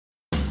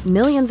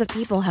Millions of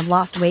people have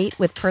lost weight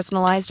with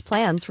personalized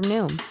plans from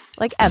Noom.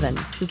 Like Evan,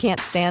 who can't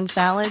stand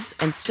salads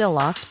and still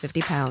lost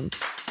 50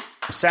 pounds.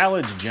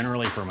 Salads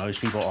generally for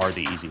most people are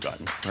the easy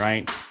button,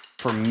 right?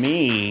 For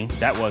me,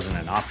 that wasn't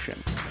an option.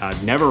 I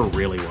never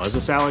really was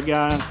a salad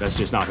guy. That's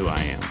just not who I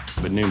am.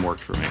 But Noom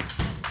worked for me.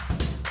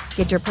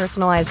 Get your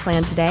personalized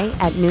plan today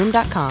at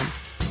Noom.com.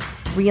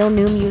 Real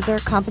Noom user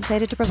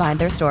compensated to provide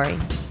their story.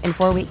 In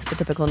 4 weeks, the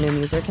typical Noom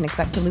user can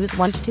expect to lose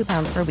 1 to 2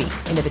 pounds per week.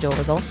 Individual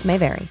results may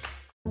vary.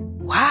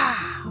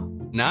 Wow.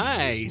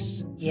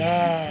 Nice.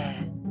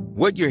 Yeah.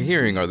 What you're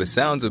hearing are the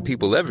sounds of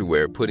people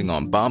everywhere putting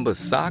on Bombas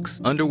socks,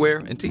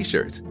 underwear, and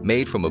T-shirts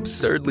made from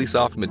absurdly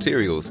soft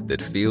materials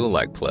that feel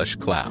like plush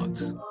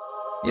clouds.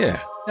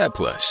 Yeah, that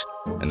plush.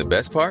 And the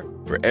best part?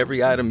 For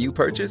every item you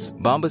purchase,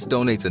 Bombas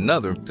donates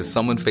another to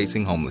someone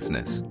facing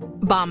homelessness.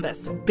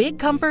 Bombas. Big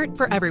comfort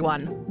for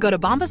everyone. Go to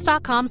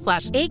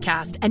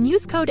bombas.com/ACAST and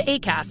use code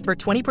ACAST for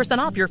 20%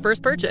 off your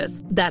first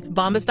purchase. That's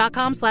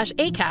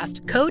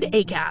bombas.com/ACAST. Code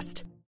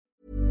ACAST.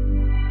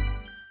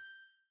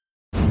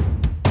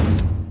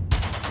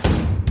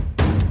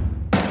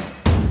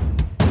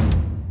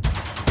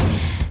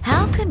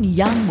 How can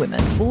young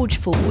women forge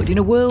forward in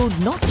a world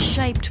not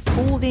shaped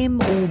for them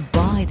or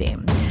by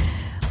them,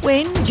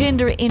 when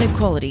gender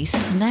inequality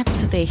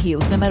snaps at their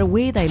heels no matter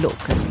where they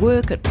look, at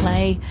work, at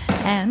play,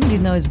 and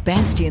in those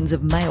bastions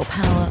of male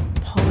power,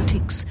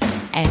 politics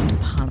and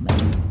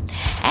parliament?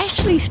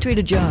 Ashley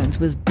Streeter-Jones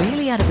was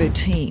barely out of her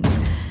teens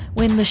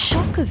when the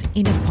shock of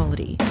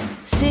inequality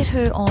set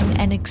her on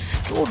an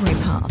extraordinary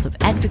path of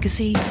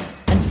advocacy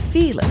and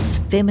fearless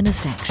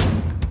feminist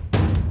action.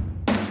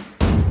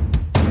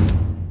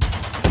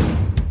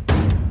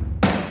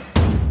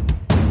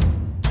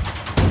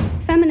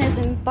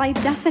 Feminism, by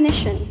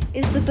definition,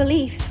 is the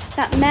belief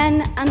that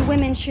men and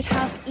women should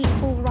have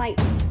equal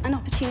rights and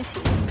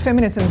opportunities.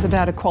 Feminism is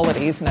about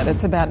equality, isn't it?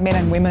 It's about men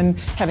and women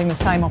having the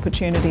same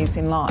opportunities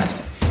in life.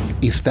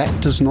 If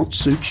that does not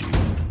suit you,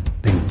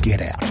 then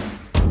get out.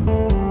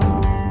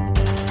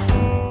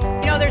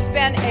 You know, there's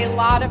been a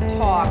lot of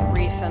talk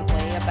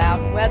recently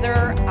about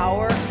whether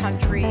our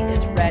country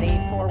is ready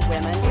for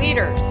women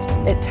leaders.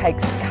 It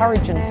takes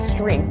courage and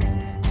strength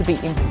to be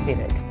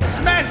empathetic.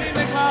 Smashing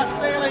the glass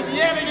ceiling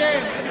yet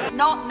again.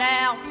 Not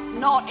now,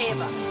 not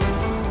ever.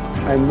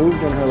 I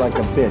moved on her like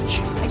a bitch.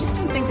 I just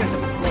don't think there's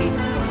a place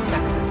for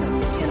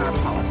sexism in our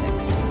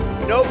politics.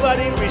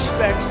 Nobody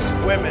respects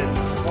women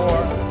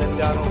more than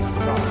Donald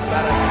Trump.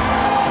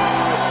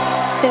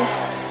 This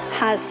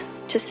has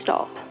to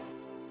stop.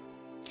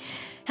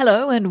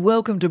 Hello and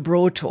welcome to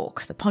Broad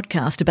Talk, the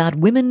podcast about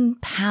women,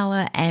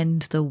 power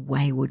and the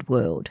wayward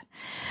world.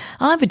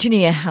 I'm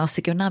Virginia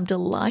Housicker and I'm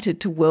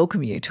delighted to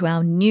welcome you to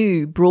our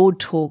new Broad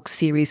Talk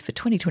series for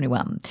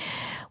 2021,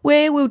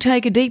 where we'll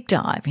take a deep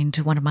dive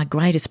into one of my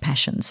greatest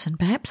passions and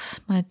perhaps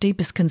my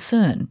deepest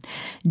concern,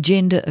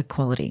 gender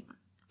equality.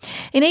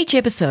 In each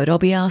episode, I'll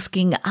be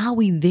asking, are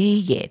we there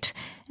yet?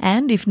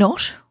 And if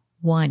not,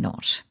 why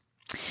not?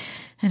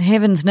 And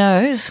heavens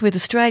knows, with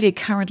Australia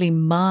currently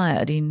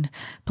mired in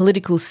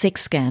political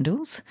sex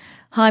scandals,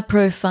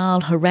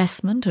 high-profile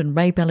harassment and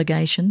rape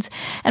allegations,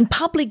 and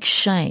public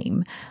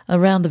shame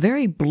around the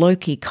very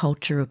blokey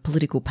culture of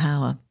political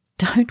power,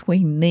 don't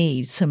we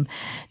need some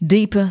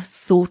deeper,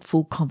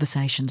 thoughtful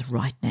conversations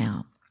right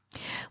now?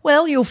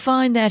 Well, you'll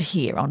find that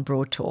here on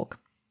Broad Talk.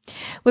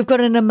 We've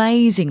got an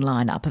amazing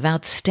lineup of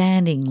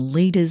outstanding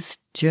leaders,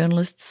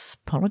 journalists,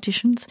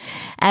 politicians,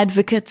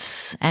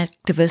 advocates,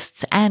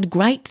 activists and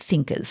great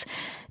thinkers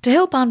to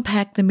help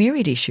unpack the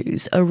myriad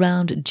issues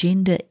around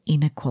gender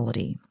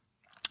inequality.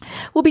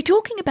 We'll be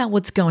talking about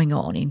what's going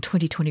on in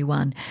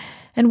 2021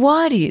 and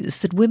why it is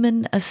that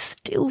women are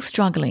still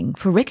struggling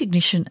for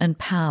recognition and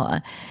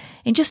power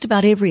in just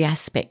about every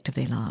aspect of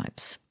their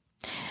lives.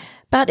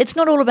 But it's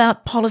not all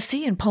about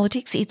policy and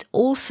politics, it's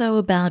also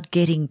about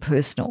getting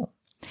personal.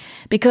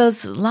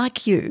 Because,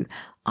 like you,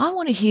 I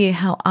want to hear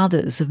how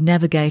others have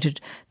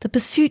navigated the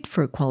pursuit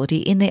for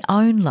equality in their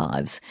own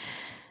lives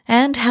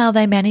and how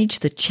they manage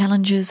the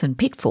challenges and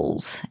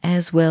pitfalls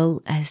as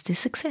well as the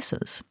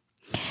successes.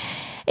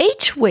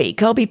 Each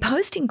week I'll be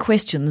posting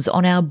questions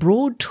on our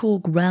Broad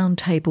Talk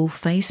Roundtable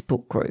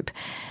Facebook group.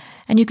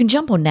 And you can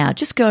jump on now.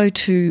 Just go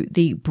to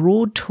the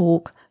Broad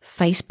Talk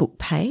Facebook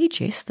page,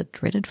 yes, the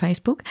dreaded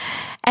Facebook,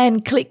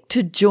 and click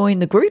to join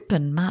the group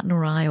and Martin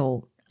or I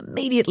will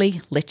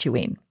immediately let you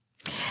in.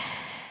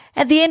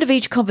 At the end of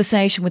each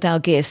conversation with our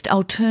guest,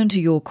 I'll turn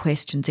to your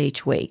questions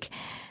each week.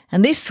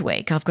 And this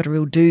week, I've got a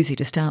real doozy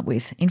to start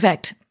with. In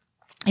fact,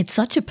 it's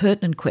such a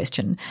pertinent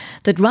question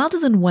that rather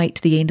than wait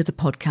to the end of the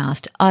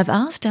podcast, I've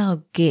asked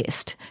our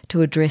guest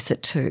to address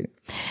it too.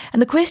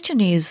 And the question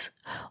is,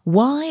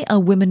 why are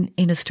women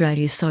in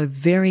Australia so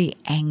very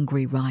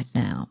angry right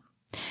now?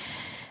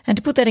 And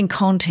to put that in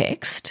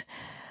context,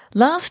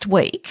 last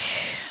week,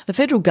 the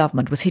federal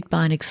government was hit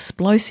by an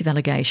explosive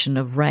allegation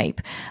of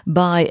rape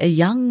by a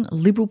young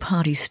Liberal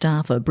Party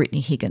staffer, Brittany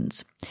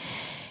Higgins.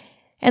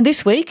 And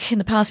this week, in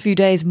the past few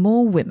days,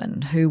 more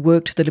women who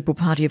worked for the Liberal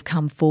Party have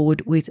come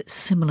forward with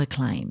similar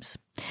claims.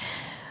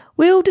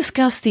 We'll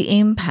discuss the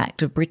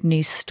impact of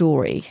Brittany's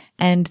story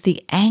and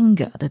the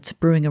anger that's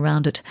brewing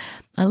around it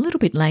a little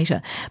bit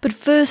later. But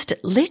first,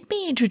 let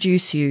me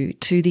introduce you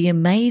to the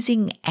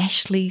amazing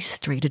Ashley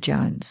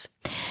Streeter-Jones.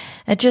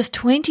 At just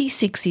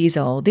 26 years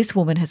old, this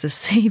woman has a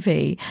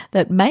CV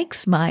that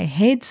makes my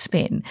head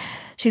spin.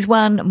 She's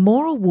won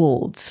more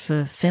awards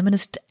for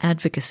feminist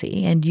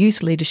advocacy and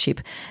youth leadership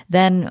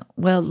than,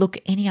 well, look,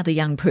 any other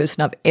young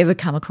person I've ever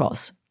come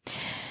across.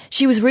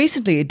 She was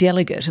recently a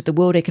delegate at the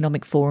World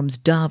Economic Forum's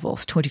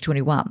Davos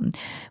 2021,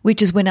 which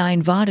is when I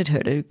invited her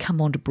to come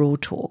on to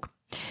Broad Talk.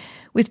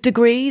 With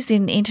degrees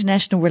in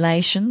international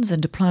relations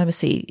and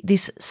diplomacy,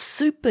 this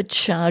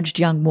supercharged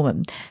young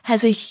woman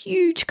has a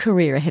huge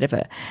career ahead of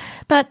her.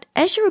 But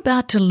as you're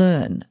about to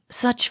learn,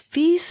 such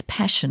fierce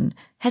passion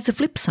has a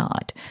flip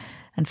side.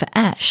 And for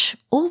Ash,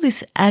 all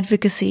this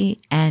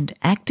advocacy and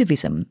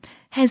activism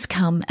has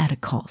come at a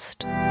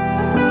cost.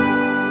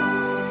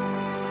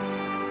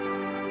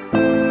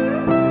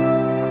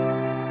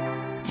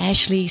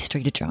 Ashley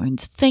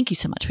Streeter-Jones, thank you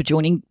so much for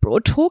joining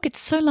Broad Talk. It's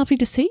so lovely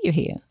to see you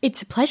here.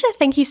 It's a pleasure.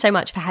 Thank you so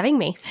much for having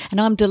me. And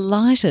I'm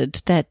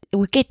delighted that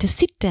we'll get to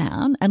sit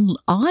down and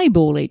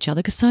eyeball each other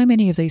because so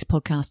many of these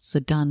podcasts are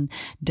done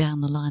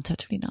down the line. So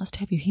it's really nice to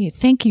have you here.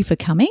 Thank you for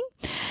coming.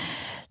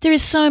 There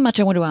is so much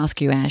I want to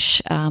ask you,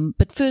 Ash.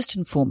 But first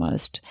and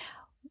foremost,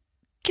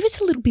 give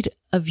us a little bit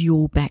of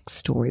your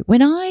backstory.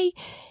 When I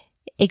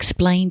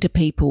explain to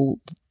people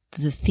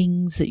the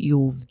things that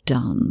you've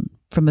done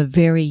from a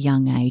very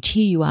young age.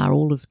 Here you are,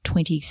 all of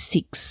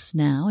 26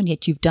 now, and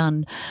yet you've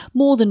done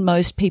more than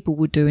most people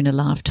would do in a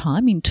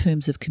lifetime in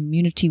terms of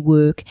community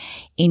work,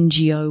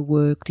 NGO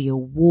work, the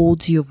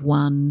awards you've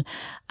won.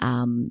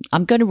 I'm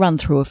going to run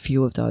through a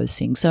few of those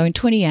things. So in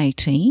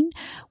 2018,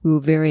 we were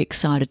very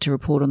excited to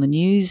report on the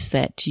news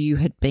that you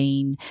had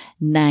been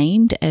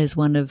named as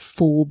one of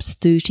Forbes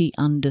 30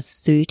 Under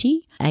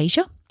 30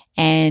 Asia.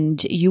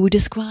 And you were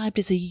described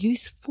as a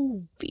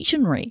youthful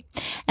visionary.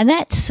 And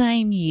that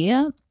same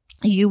year,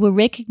 you were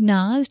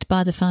recognised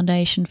by the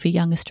Foundation for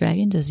Young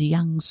Australians as a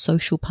young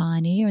social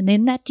pioneer. And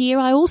then that year,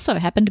 I also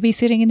happened to be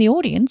sitting in the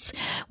audience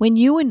when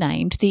you were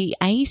named the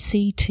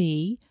ACT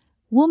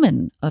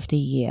Woman of the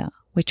Year,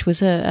 which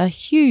was a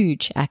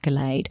huge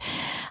accolade.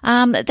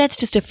 That's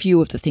just a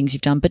few of the things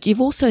you've done, but you've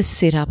also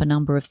set up a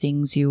number of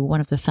things. You were one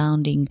of the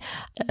founding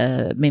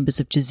members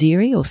of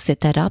Jaziri, or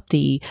set that up,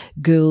 the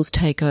Girls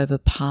Take Over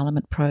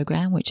Parliament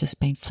program, which has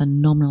been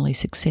phenomenally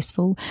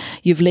successful.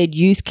 You've led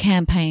youth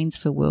campaigns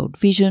for World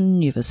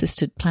Vision. You've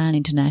assisted Plan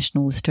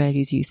International,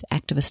 Australia's Youth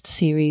Activist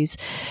Series.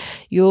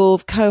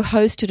 You've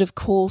co-hosted, of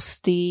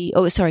course,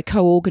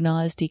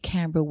 co-organised the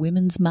Canberra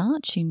Women's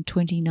March in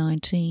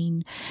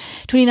 2019.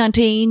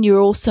 2019, you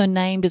were also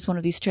named as one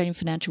of the Australian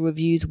Financial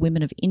Review's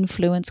Women of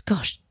Influence.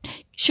 Gosh,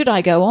 should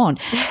I go on?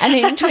 And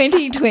in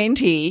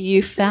 2020,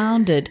 you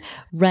founded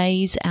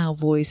Raise Our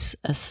Voice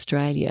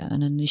Australia,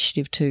 an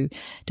initiative to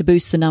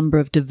boost the number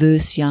of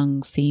diverse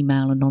young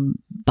female and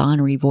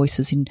non-binary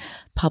voices in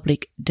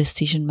public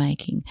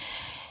decision-making.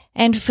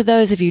 And for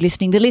those of you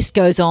listening, the list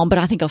goes on, but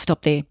I think I'll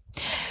stop there.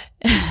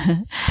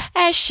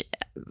 Ash,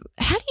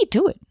 how do you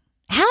do it?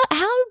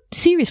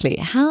 Seriously,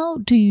 how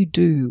do you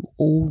do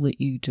all that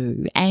you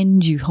do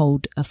and you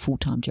hold a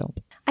full-time job?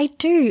 I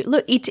do.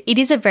 Look, it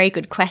is a very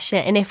good question.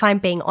 And if I'm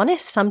being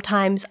honest,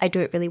 sometimes I do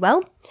it really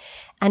well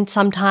and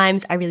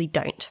sometimes I really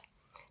don't.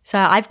 So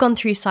I've gone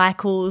through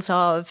cycles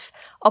of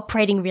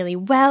operating really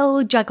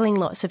well, juggling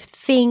lots of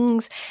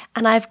things,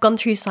 and I've gone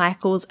through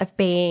cycles of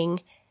being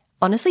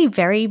honestly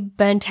very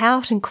burnt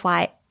out and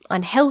quite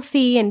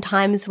unhealthy, and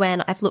times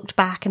when I've looked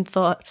back and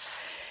thought,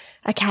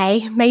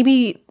 okay,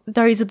 maybe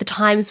those are the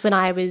times when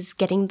I was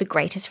getting the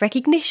greatest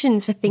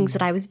recognitions for things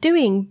that I was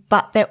doing,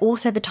 but they're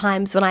also the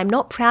times when I'm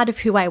not proud of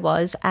who I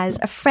was as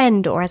a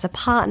friend or as a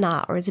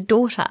partner or as a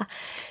daughter.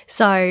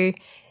 So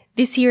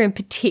this year in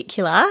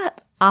particular,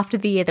 after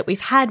the year that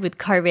we've had with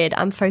COVID,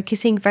 I'm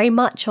focusing very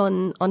much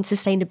on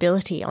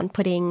sustainability, on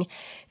putting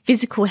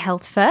physical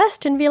health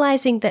first, and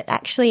realizing that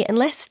actually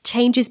unless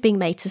change is being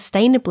made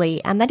sustainably,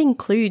 and that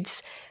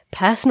includes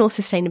personal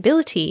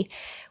sustainability,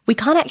 we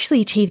can't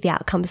actually achieve the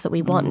outcomes that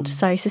we want.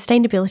 So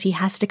sustainability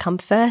has to come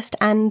first,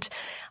 and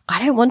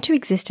I don't want to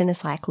exist in a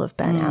cycle of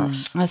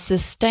burnout. A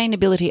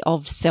sustainability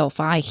of self.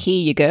 I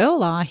hear you,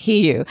 girl. I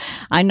hear you.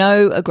 I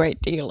know a great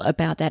deal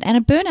about that. And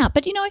a burnout,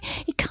 but you know,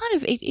 it kind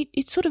of,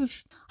 it sort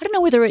of, I don't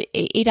know whether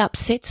it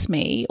upsets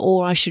me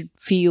or I should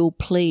feel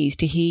pleased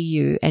to hear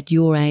you at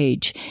your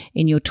age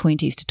in your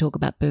 20s to talk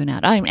about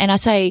burnout. And I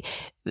say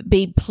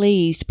be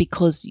pleased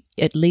because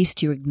at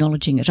least you're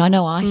acknowledging it. I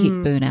know I hit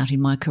burnout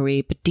in my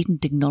career but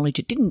didn't acknowledge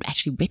it, didn't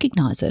actually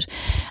recognise it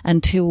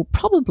until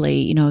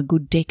probably, you know, a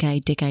good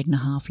decade and a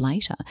half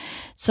later.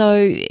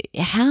 So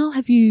how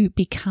have you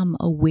become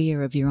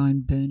aware of your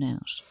own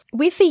burnout?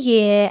 With the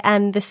year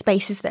and the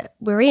spaces that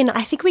we're in,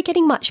 I think we're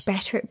getting much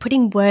better at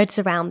putting words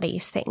around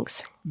these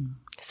things.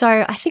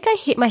 So I think I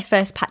hit my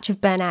first patch of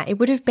burnout. It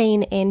would have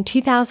been in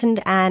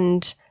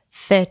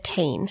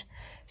 2013.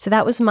 So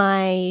that was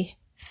my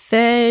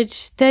third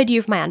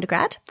year of my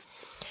undergrad.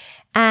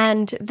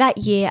 And that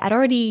year, I'd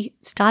already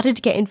started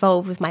to get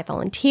involved with my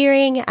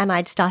volunteering, and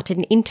I'd started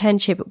an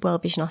internship at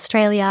World Vision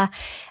Australia.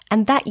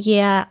 And that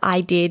year,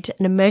 I did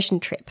an immersion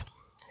trip.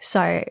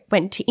 So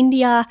went to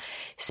India,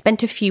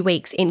 spent a few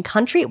weeks in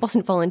country. It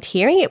wasn't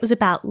volunteering. It was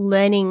about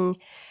learning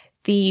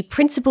the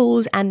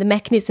principles and the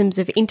mechanisms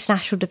of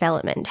international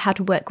development, how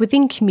to work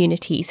within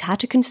communities, how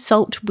to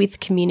consult with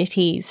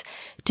communities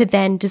to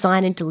then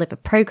design and deliver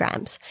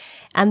programs.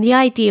 And the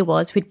idea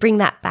was we'd bring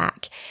that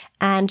back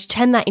and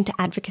turn that into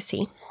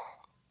advocacy.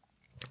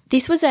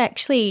 This was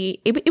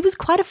actually, it was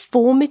quite a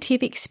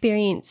formative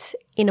experience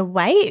in a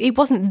way. It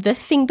wasn't the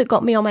thing that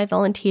got me on my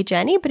volunteer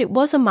journey, but it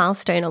was a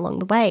milestone along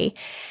the way.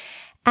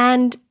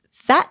 And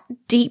that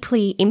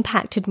deeply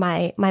impacted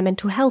my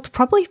mental health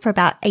probably for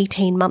about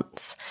 18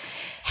 months.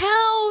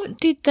 How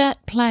did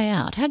that play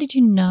out? How did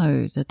you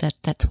know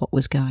that's what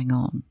was going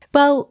on?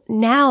 Well,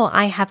 now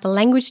I have the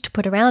language to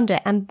put around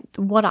it, and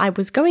what I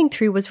was going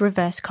through was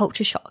reverse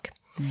culture shock.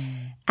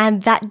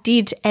 And that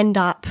did end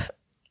up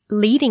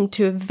leading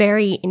to a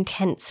very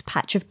intense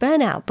patch of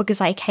burnout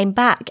because I came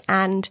back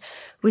and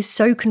was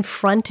so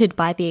confronted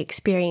by the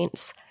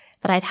experience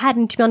that I'd had.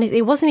 And to be honest,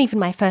 it wasn't even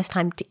my first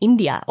time to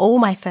India or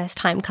my first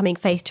time coming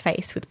face to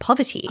face with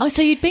poverty. Oh,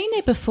 so you'd been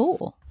there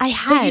before? I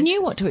had. So you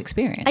knew what to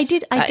experience? I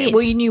did.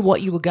 Well, you knew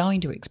what you were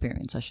going to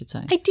experience, I should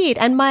say. I did.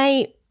 And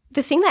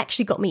the thing that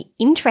actually got me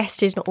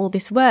interested in all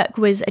this work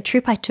was a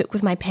trip I took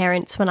with my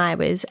parents when I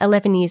was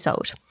 11 years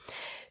old.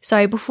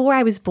 So before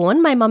I was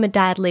born, my mum and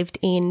dad lived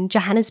in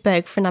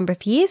Johannesburg for a number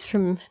of years,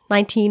 from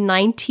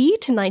 1990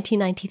 to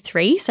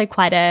 1993, so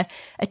quite a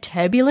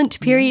turbulent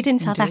period in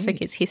South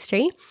Africa's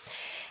history.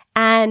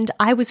 And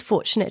I was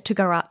fortunate to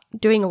grow up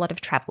doing a lot of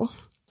travel.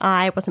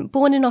 I wasn't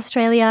born in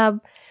Australia.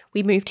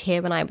 We moved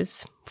here when I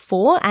was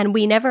 4, and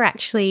we never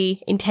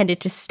actually intended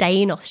to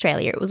stay in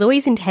Australia. It was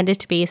always intended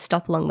to be a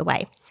stop along the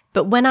way.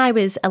 But when I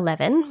was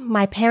 11,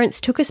 my parents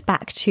took us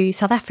back to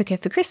South Africa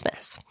for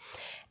Christmas.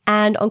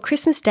 And on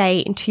Christmas Day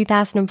in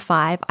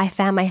 2005, I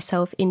found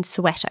myself in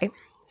Soweto.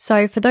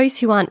 So for those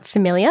who aren't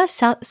familiar,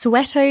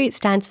 Soweto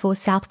stands for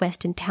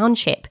Southwestern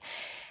Township,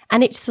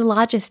 and it's the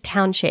largest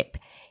township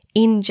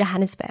in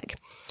Johannesburg.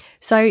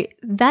 So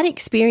that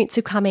experience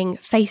of coming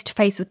face to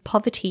face with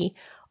poverty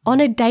on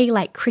a day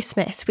like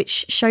Christmas,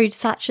 which showed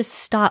such a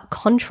stark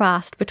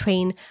contrast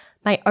between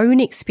my own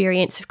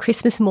experience of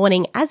Christmas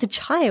morning as a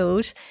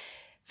child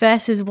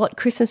versus what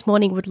Christmas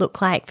morning would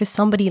look like for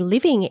somebody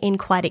living in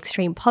quite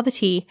extreme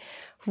poverty,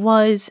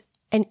 was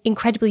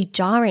incredibly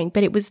jarring.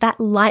 But it was that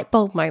light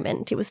bulb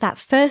moment. It was that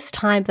first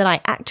time that I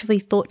actively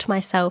thought to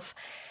myself,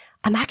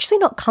 I'm actually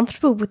not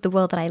comfortable with the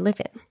world that I live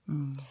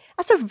in.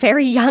 That's a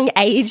very young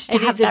age to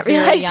have that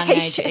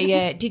realization.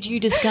 Yeah. Did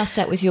you discuss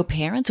that with your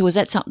parents, or was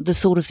that the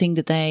sort of thing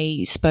that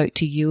they spoke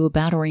to you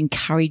about or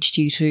encouraged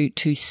you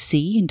to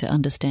see and to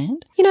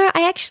understand? You know,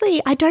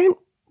 I don't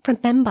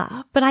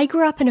remember, but I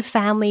grew up in a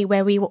family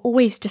where we were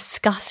always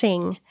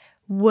discussing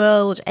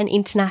world and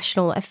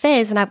international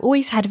affairs, and I've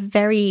always had a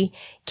very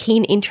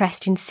keen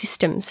interest in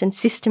systems and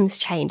systems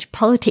change.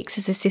 Politics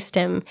is a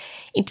system,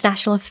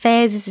 international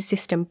affairs is a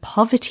system,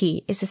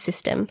 poverty is a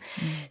system.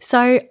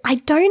 So I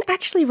don't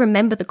actually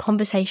remember the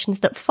conversations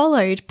that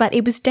followed, but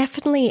it was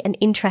definitely an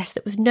interest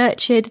that was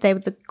nurtured. They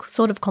were the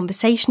sort of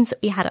conversations that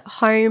we had at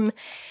home,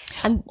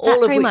 and that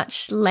very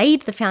much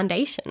laid the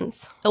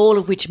foundations. All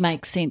of which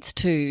makes sense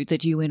too,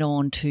 that you went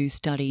on to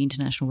study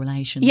international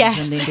relations yes.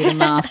 and then did a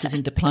master's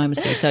in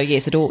diplomacy. So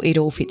yes, it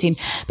all fits in.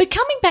 But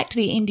coming back to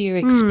the India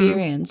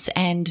experience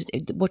and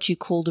what you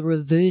call the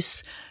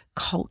reverse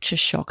culture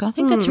shock, I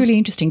think that's really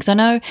interesting, because I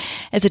know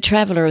as a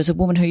traveller, as a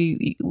woman who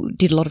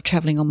did a lot of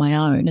travelling on my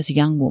own as a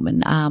young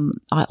woman,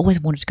 I always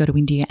wanted to go to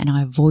India and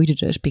I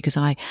avoided it because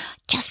I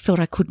just felt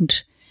I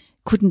couldn't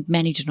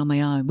manage it on my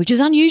own, which is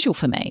unusual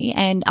for me.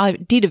 And I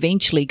did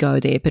eventually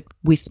go there, but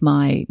with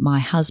my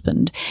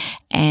husband,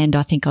 and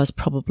I think I was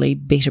probably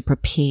better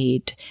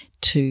prepared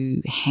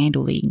to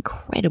handle the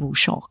incredible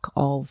shock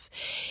of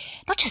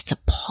not just the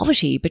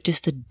poverty, but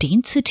just the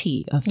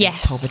density of the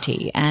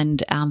poverty,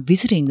 and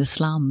visiting the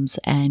slums.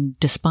 And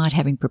despite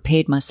having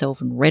prepared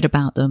myself and read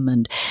about them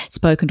and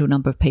spoken to a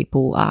number of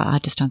people, I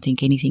just don't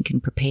think anything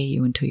can prepare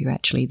you until you're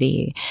actually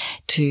there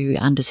to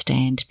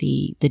understand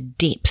the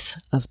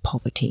depth of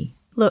poverty.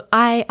 Look,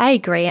 I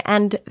agree.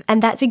 And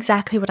that's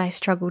exactly what I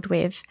struggled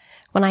with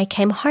when I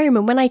came home.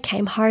 And when I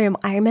came home,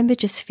 I remember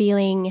just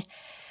feeling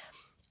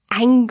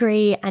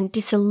angry and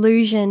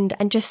disillusioned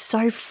and just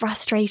so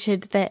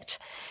frustrated that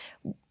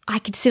I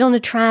could sit on a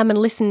tram and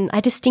listen. I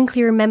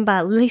distinctly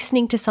remember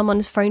listening to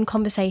someone's phone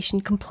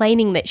conversation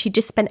complaining that she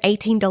just spent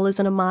 $18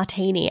 on a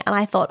martini. And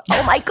I thought,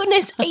 oh my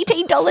goodness,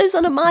 $18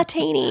 on a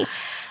martini.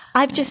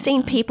 I've just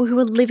seen people who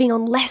are living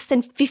on less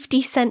than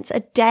 50 cents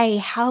a day.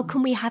 How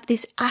can we have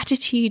this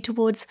attitude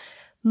towards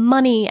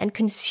money and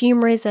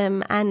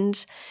consumerism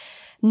and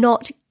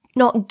not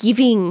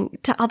giving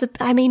to other,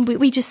 I mean,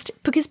 we just,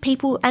 because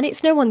people, and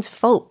it's no one's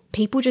fault,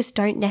 people just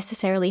don't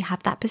necessarily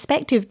have that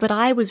perspective. But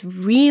I was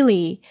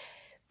really,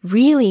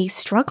 really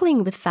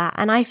struggling with that.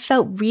 And I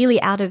felt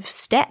really out of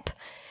step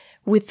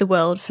with the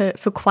world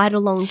for quite a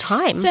long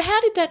time. So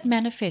how did that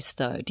manifest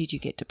though? Did you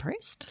get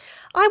depressed?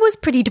 I was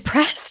pretty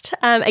depressed.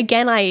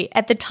 Again,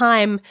 at the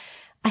time,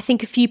 I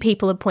think a few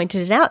people had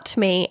pointed it out to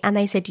me and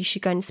they said you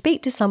should go and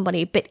speak to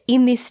somebody. But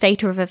in this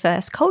state of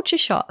reverse culture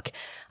shock,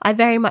 I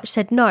very much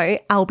said, no,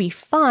 I'll be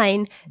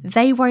fine.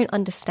 They won't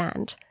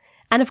understand.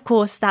 And of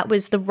course, that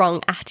was the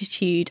wrong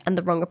attitude and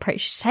the wrong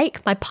approach to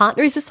take. My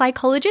partner is a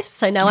psychologist,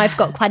 so now I've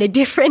got quite a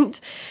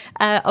different,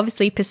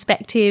 obviously,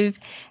 perspective.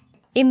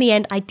 In the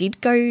end, I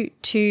did go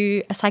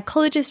to a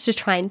psychologist to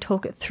try and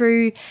talk it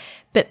through,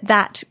 but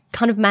that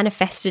kind of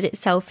manifested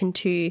itself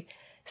into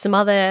some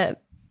other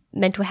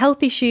mental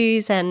health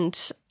issues,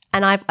 and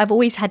I've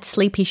always had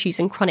sleep issues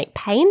and chronic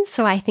pain.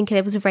 So I think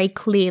there was a very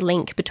clear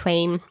link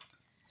between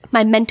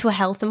my mental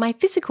health and my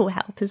physical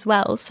health as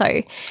well.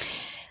 So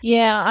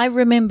yeah, I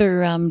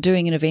remember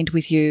doing an event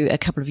with you a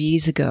couple of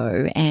years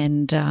ago,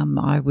 and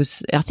I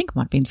think it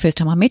might have been the first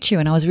time I met you,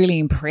 and I was really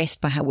impressed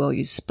by how well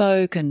you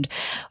spoke, and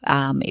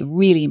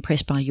really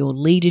impressed by your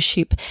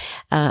leadership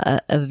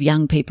of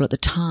young people at the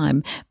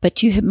time.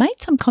 But you had made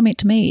some comment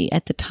to me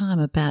at the time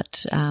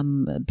about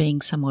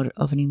being somewhat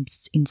of an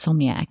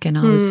insomniac, and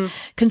I was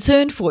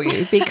concerned for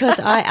you because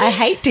I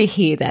hate to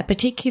hear that,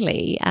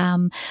 particularly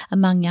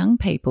among young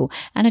people.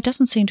 And it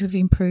doesn't seem to have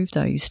improved,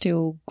 though. You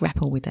still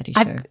grapple with that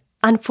issue.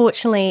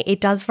 Unfortunately, it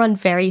does run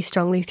very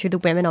strongly through the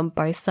women on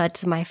both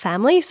sides of my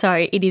family.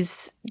 So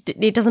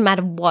it doesn't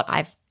matter what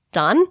I've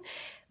done.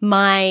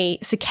 My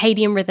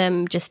circadian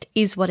rhythm just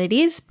is what it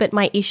is. But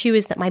my issue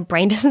is that my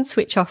brain doesn't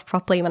switch off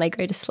properly when I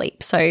go to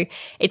sleep. So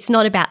it's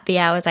not about the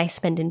hours I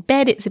spend in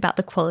bed. It's about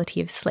the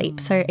quality of sleep.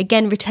 So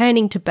again,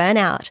 returning to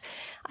burnout,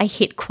 I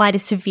hit quite a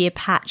severe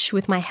patch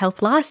with my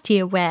health last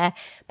year where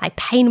my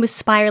pain was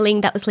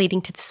spiraling. That was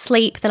leading to the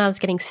sleep. Then I was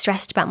getting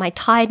stressed about my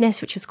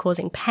tiredness, which was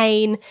causing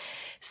pain.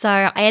 So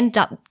I ended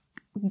up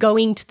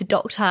going to the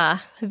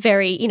doctor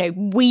very,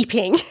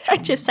 weeping,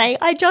 just saying,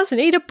 I just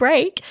need a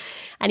break.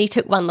 And he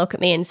took one look at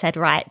me and said,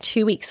 right,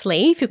 2 weeks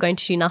leave. You're going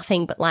to do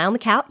nothing but lie on the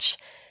couch,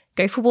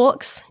 go for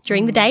walks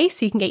during the day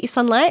so you can get your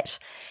sunlight,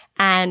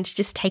 and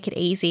just take it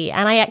easy.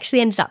 And I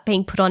actually ended up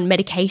being put on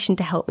medication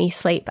to help me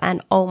sleep.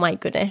 And oh my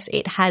goodness,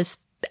 it has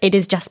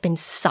just been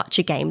such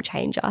a game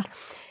changer.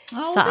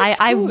 Oh, so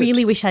I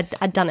really wish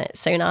I'd done it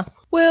sooner.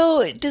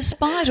 Well,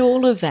 despite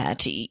all of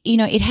that,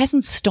 it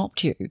hasn't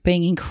stopped you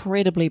being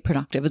incredibly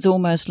productive. It's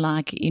almost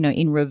like,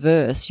 in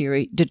reverse,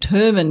 you're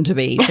determined to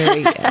be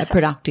very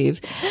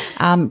productive,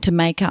 to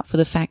make up for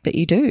the fact that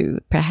you do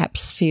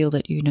perhaps feel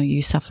that,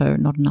 you suffer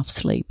not enough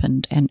sleep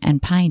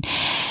and pain.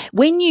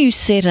 When you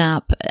set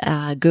up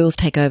Girls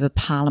Take Over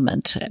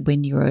Parliament,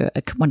 when you were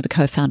one of the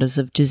co-founders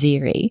of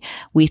Jazeri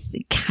with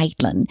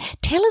Caitlin,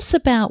 tell us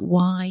about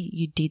why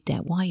you did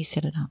that, why you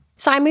set it up.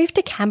 So I moved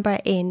to Canberra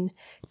in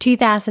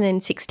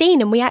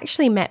 2016, and we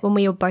actually met when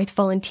we were both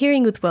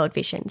volunteering with World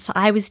Vision. So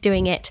I was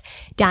doing it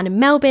down in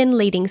Melbourne,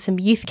 leading some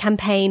youth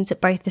campaigns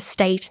at both the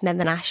state and then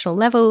the national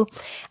level,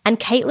 and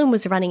Caitlin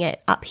was running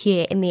it up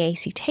here in the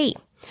ACT.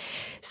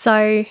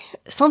 So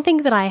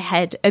something that I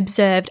had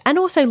observed and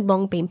also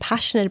long been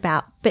passionate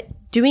about, but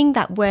doing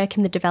that work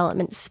in the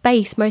development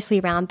space, mostly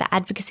around the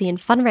advocacy and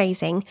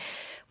fundraising,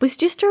 was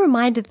just a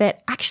reminder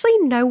that actually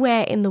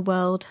nowhere in the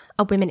world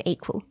are women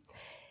equal.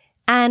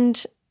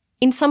 And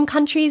in some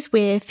countries,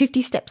 we're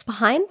 50 steps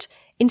behind.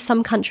 In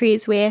some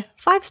countries, we're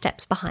 5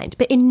 steps behind.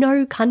 But in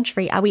no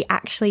country are we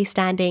actually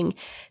standing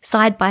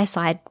side by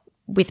side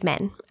with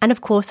men. And of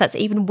course, that's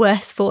even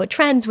worse for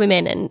trans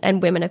women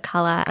and women of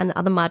colour and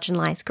other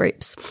marginalised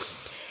groups.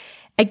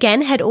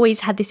 Again, had always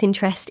had this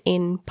interest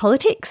in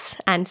politics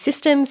and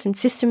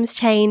systems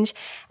change,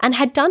 and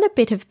had done a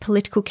bit of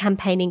political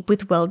campaigning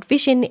with World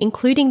Vision,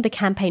 including the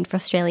Campaign for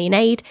Australian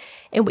Aid,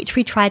 in which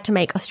we tried to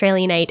make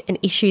Australian aid an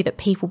issue that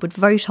people would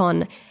vote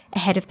on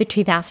ahead of the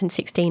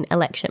 2016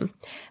 election.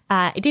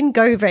 It didn't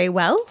go very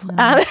well,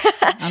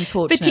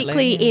 unfortunately,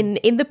 particularly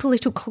in the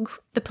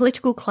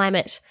political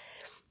climate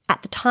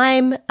at the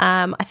time.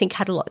 I think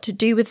had a lot to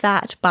do with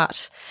that,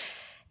 but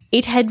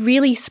it had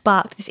really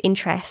sparked this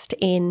interest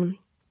in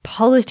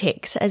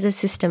politics as a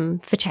system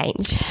for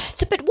change.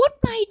 So, but what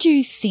made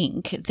you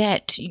think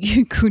that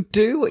you could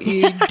do what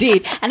you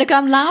did? And look,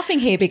 I'm laughing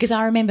here because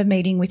I remember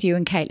meeting with you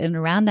and Caitlin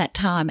around that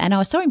time, and I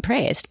was so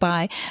impressed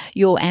by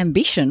your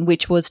ambition,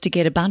 which was to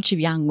get a bunch of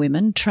young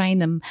women, train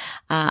them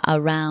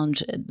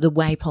around the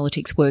way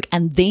politics work,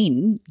 and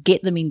then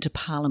get them into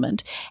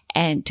Parliament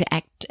and to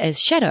act as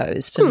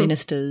shadows for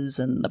ministers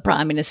and the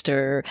Prime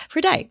Minister for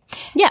a day.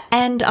 Yeah.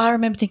 And I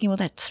remember thinking, well,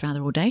 that's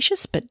rather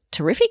audacious, but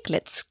terrific.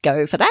 Let's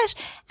go for that.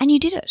 And you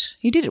did it.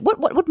 You did it.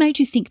 What made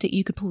you think that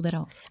you could pull that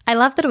off? I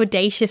love that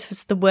audacious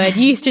was the word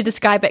used to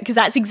describe it, because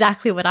that's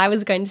exactly what I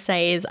was going to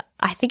say. Is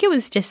I think it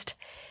was just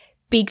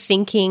big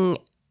thinking,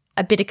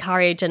 a bit of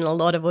courage and a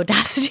lot of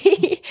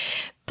audacity.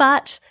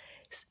 But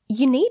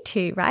you need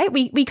to, right?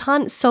 We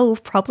can't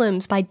solve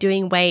problems by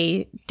doing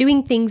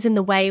things in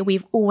the way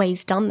we've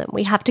always done them.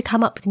 We have to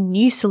come up with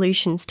new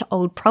solutions to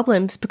old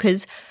problems,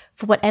 because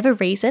for whatever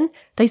reason,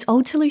 those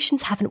old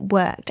solutions haven't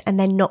worked and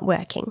they're not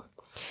working.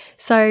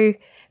 So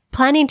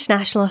Plan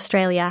International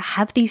Australia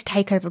have these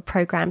takeover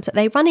programs that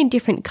they run in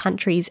different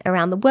countries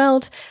around the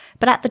world,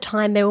 but at the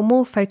time they were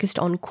more focused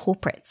on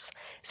corporates.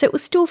 So it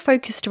was still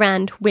focused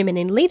around women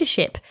in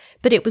leadership,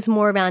 but it was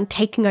more around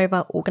taking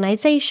over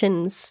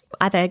organisations,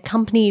 either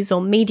companies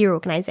or media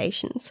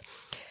organisations.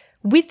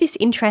 With this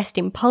interest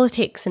in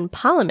politics and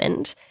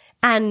Parliament,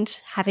 and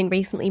having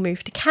recently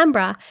moved to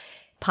Canberra,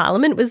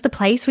 Parliament was the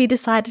place we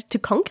decided to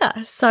conquer.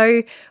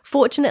 So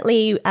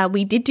fortunately,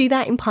 we did do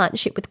that in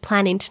partnership with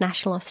Plan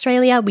International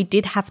Australia. We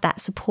did have that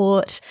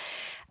support.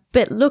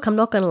 But look, I'm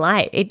not going to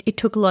lie, it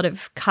took a lot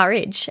of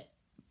courage.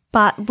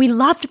 But we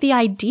loved the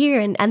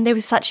idea, and there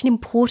was such an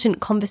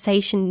important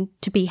conversation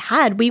to be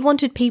had. We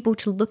wanted people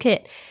to look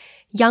at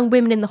young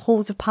women in the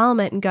halls of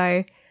Parliament and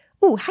go,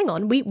 oh, hang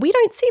on, we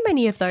don't see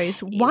many of those.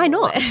 Why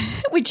not?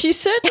 Which you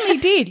certainly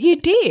did. You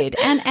did.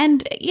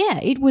 And yeah,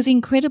 it was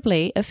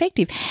incredibly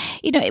effective.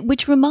 You know,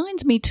 which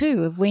reminds me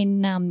too of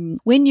when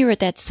you're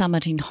at that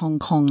summit in Hong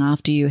Kong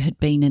after you had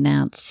been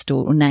announced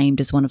or named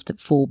as one of the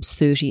Forbes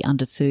 30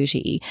 under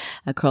 30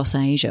 across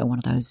Asia, one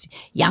of those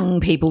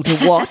young people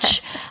to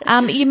watch.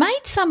 You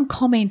made some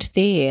comment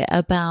there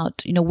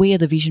about, you know, we are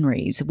the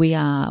visionaries. We've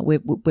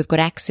got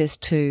access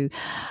to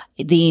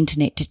the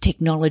internet, to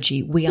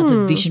technology. We are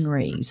the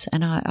visionaries.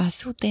 And I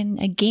thought then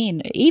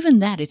again, even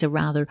that is a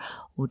rather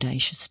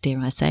audacious, dare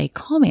I say,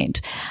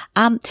 comment.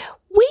 Where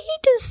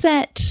does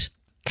that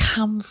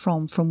come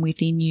from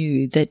within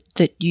you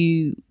that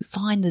you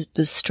find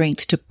the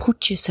strength to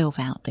put yourself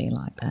out there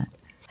like that?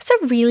 That's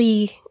a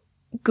really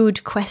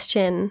good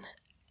question.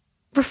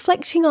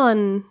 Reflecting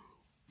on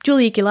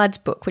Julia Gillard's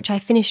book, which I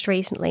finished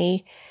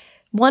recently,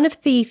 one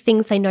of the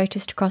things they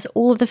noticed across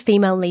all of the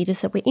female leaders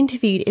that were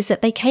interviewed is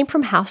that they came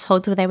from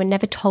households where they were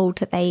never told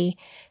that they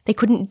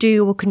couldn't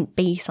do or couldn't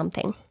be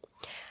something.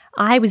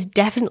 I was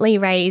definitely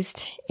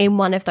raised in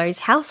one of those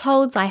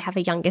households. I have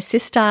a younger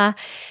sister,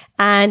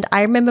 and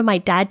I remember my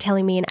dad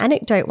telling me an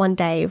anecdote one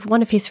day.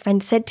 One of his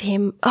friends said to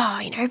him, "Oh,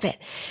 you know, but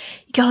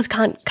girls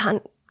can't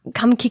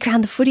come kick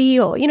around the footy,"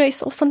 or, you know,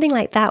 or something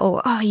like that,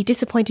 or, "Oh, you're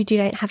disappointed you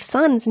don't have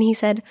sons." And he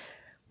said,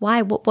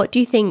 "Why? What do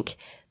you think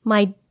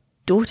my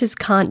daughters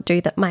can't do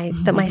that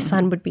my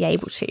son would be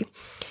able to?"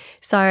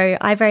 So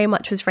I very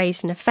much was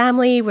raised in a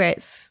family where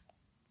it's,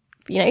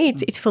 you know,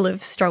 it's full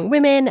of strong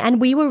women, and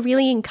we were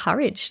really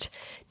encouraged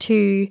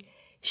to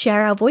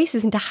share our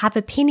voices and to have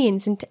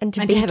opinions and to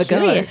be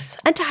curious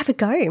and to have a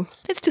go.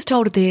 Let's just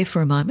hold it there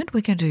for a moment.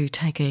 We're going to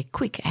take a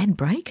quick ad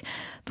break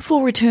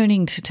before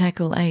returning to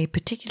tackle a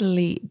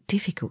particularly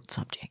difficult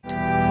subject.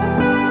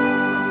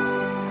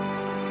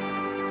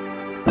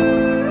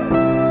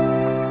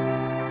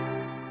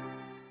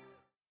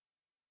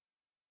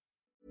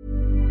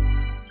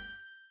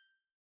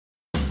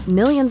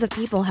 Millions of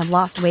people have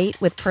lost weight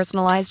with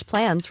personalized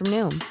plans from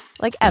Noom.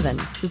 Like Evan,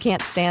 who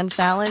can't stand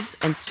salads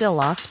and still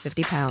lost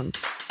 50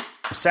 pounds.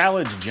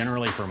 Salads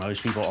generally for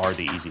most people are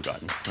the easy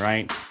button,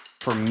 right?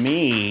 For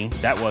me,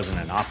 that wasn't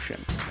an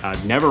option.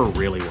 I never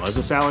really was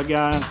a salad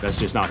guy. That's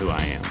just not who I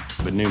am.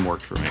 But Noom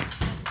worked for me.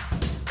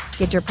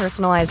 Get your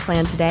personalized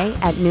plan today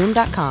at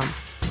Noom.com.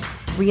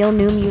 Real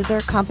Noom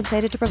user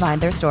compensated to provide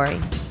their story.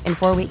 In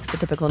 4 weeks, the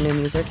typical Noom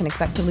user can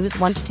expect to lose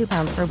 1 to 2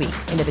 pounds per week.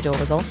 Individual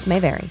results may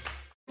vary.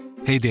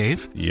 Hey,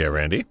 Dave. Yeah,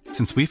 Randy.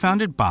 Since we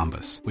founded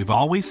Bombas, we've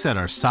always said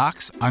our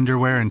socks,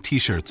 underwear, and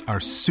T-shirts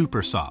are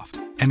super soft.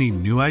 Any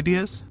new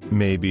ideas?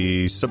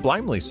 Maybe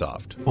sublimely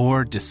soft.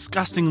 Or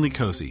disgustingly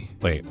cozy.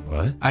 Wait,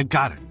 what? I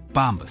got it.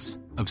 Bombas.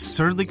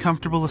 Absurdly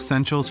comfortable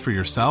essentials for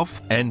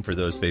yourself and for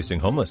those facing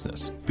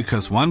homelessness.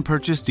 Because one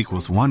purchased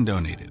equals one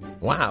donated.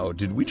 Wow,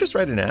 did we just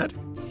write an ad?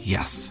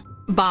 Yes.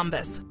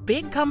 Bombas.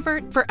 Big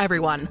comfort for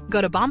everyone. Go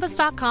to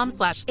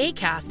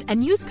bombas.com/ACAST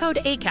and use code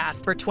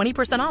ACAST for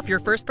 20% off your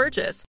first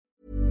purchase.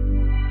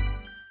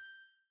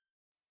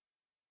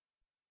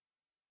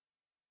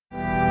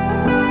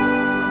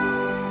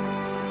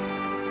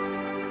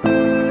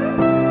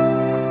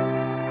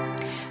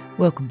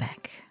 Welcome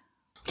back.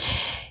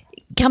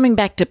 Coming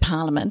back to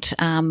Parliament,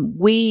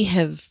 we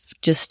have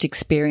just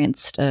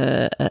experienced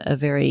a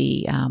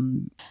very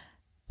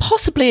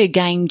possibly a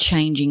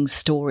game-changing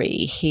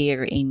story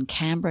here in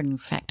Canberra, and in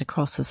fact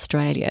across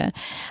Australia,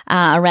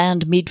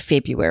 around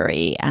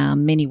mid-February.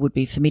 Many would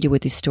be familiar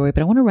with this story,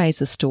 but I want to raise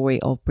the story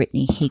of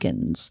Brittany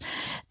Higgins,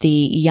 the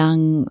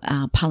young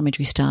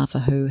parliamentary staffer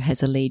who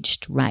has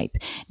alleged rape.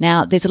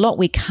 Now, there's a lot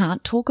we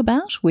can't talk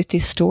about with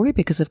this story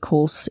because, of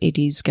course, it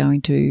is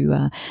going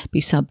to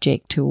be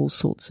subject to all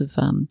sorts of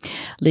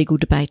legal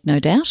debate, no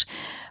doubt.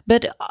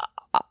 But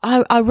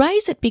I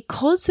raise it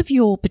because of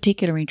your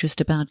particular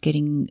interest about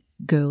getting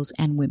girls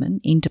and women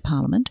into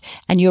Parliament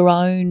and your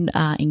own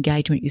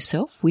engagement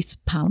yourself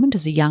with Parliament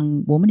as a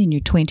young woman in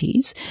your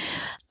 20s.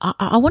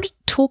 I want to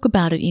talk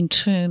about it in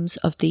terms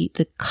of the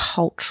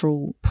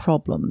cultural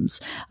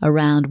problems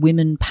around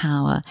women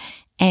power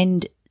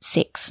and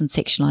sex and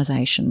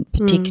sexualisation,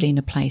 particularly in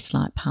a place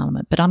like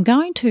Parliament. But I'm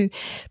going to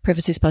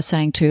preface this by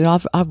saying too,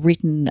 I've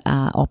written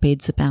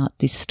op-eds about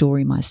this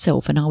story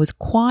myself, and I was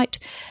quite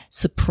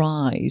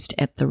surprised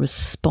at the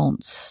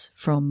response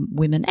from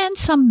women and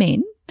some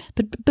men,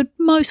 but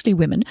mostly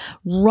women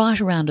right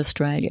around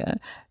Australia,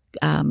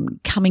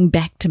 coming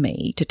back to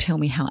me to tell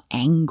me how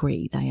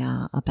angry they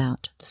are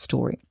about the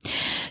story.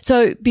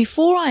 So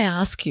before I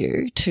ask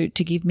you to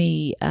give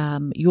me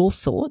your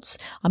thoughts,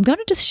 I'm going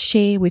to just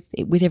share with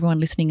everyone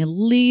listening a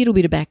little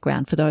bit of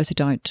background for those who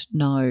don't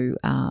know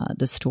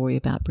the story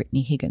about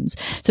Brittany Higgins.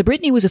 So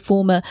Brittany was a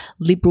former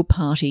Liberal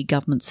Party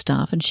government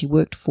staff, and she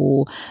worked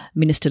for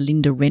Minister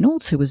Linda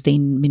Reynolds, who was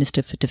then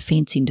Minister for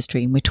Defence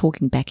Industry, and we're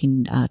talking back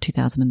in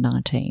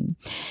 2019.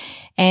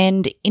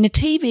 And in a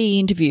TV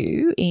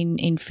interview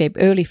in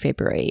early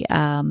February,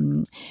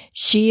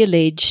 she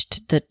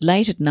alleged that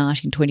late at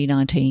night in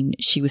 2019,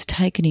 she was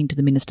taken into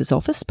the minister's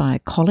office by a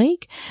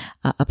colleague,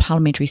 a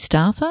parliamentary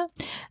staffer.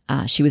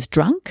 She was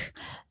drunk.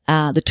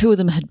 The two of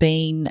them had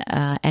been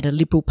at a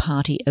Liberal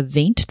Party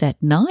event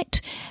that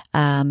night.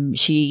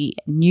 She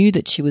knew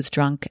that she was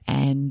drunk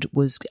and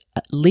was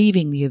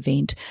leaving the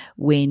event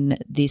when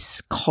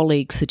this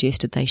colleague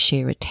suggested they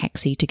share a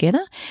taxi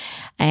together.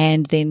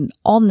 And then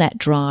on that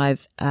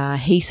drive,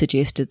 he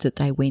suggested that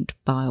they went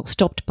by or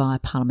stopped by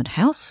Parliament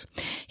House.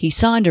 He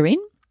signed her in.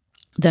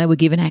 They were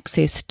given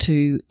access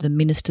to the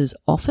minister's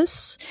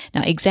office.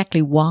 Now,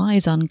 exactly why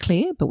is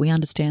unclear, but we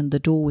understand the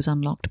door was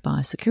unlocked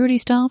by security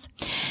staff.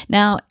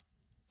 Now,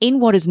 in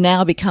what has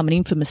now become an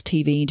infamous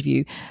TV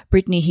interview,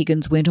 Brittany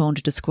Higgins went on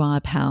to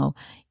describe how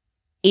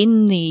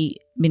in the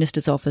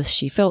minister's office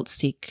she felt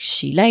sick,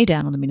 she lay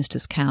down on the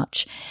minister's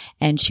couch,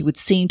 and she would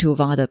seem to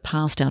have either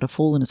passed out or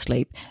fallen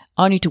asleep,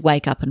 only to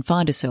wake up and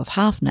find herself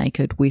half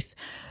naked with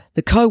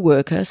the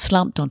co-worker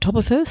slumped on top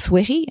of her,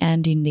 sweaty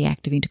and in the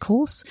act of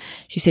intercourse.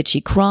 She said she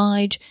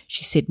cried,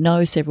 she said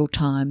no several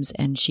times,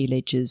 and she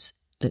alleges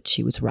that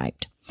she was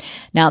raped.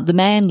 Now, the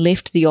man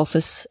left the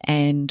office,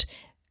 and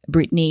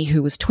Brittany,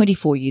 who was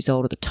 24 years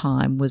old at the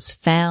time, was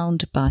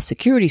found by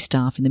security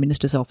staff in the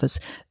minister's office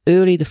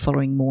early the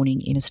following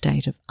morning in a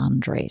state of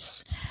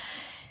undress.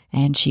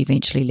 And she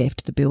eventually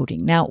left the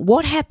building. Now,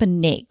 what happened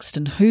next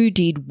and who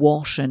did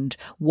what and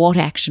what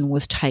action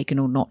was taken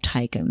or not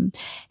taken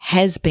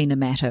has been a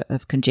matter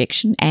of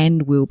conjecture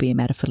and will be a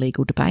matter for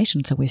legal debate.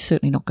 And so we're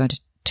certainly not going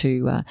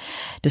to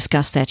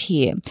discuss that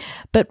here.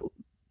 But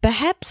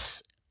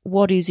perhaps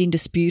what is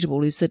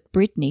indisputable is that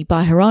Brittany,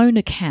 by her own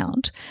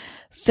account,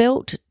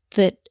 felt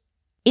that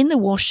in the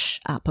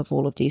wash-up of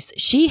all of this,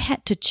 she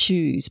had to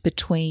choose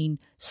between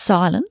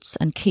silence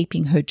and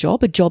keeping her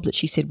job, a job that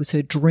she said was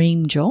her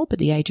dream job. At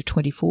the age of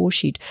 24,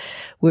 she'd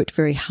worked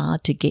very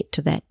hard to get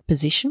to that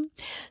position.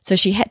 So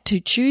she had to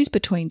choose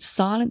between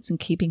silence and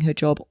keeping her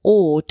job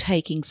or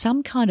taking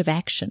some kind of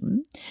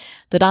action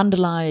that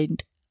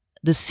underlined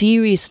the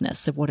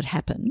seriousness of what had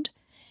happened.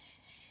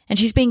 And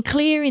she's been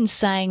clear in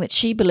saying that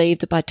she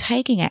believed that by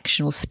taking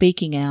action or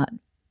speaking out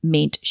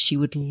meant she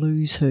would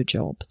lose her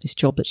job, this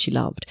job that she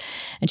loved.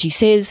 And she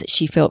says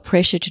she felt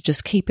pressure to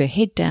just keep her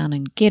head down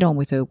and get on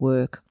with her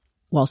work,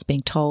 whilst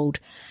being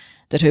told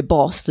that her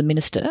boss, the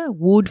minister,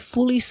 would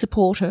fully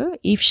support her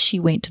if she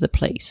went to the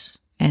police,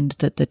 and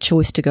that the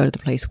choice to go to the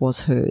police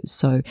was hers.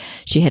 So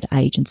she had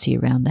agency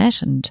around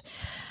that. And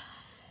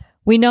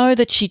we know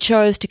that she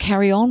chose to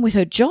carry on with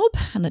her job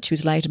and that she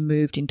was later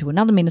moved into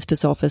another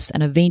minister's office,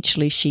 and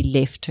eventually she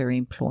left her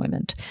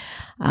employment.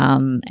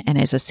 And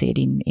as I said,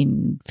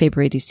 in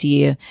February this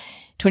year,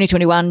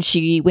 2021,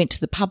 she went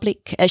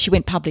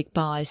public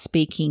by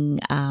speaking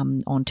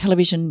on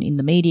television in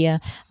the media,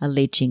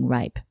 alleging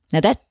rape. Now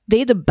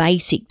they're the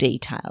basic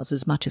details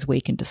as much as we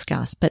can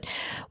discuss. But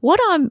what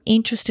I'm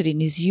interested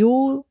in is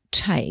your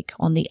take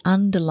on the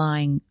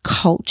underlying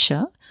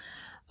culture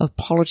of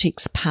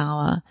politics,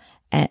 power,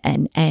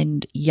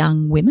 and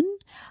young women.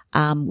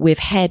 We've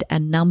had a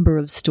number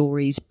of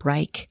stories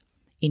break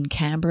in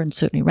Canberra and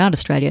certainly around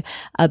Australia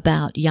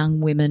about young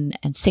women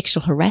and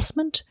sexual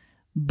harassment,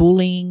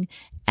 bullying,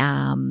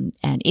 and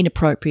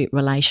inappropriate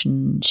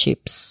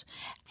relationships,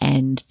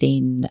 and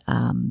then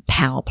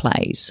power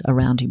plays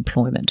around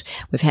employment.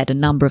 We've had a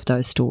number of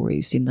those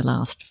stories in the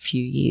last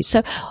few years.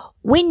 So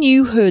when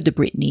you heard the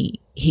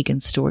Brittany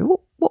Higgins story,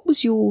 what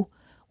was your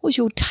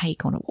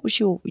take on it? What was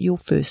your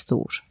first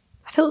thought?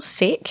 I felt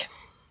sick.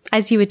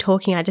 As you were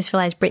talking, I just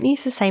realised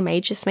Brittany's the same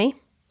age as me.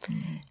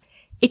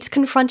 It's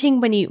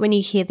confronting when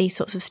you hear these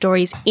sorts of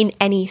stories in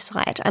any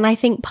site. And I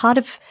think part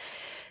of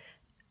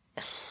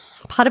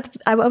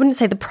I wouldn't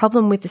say the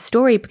problem with the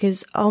story,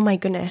 because oh my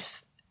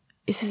goodness,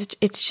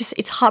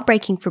 it's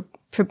heartbreaking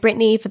for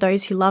Brittany, for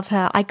those who love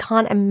her. I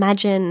can't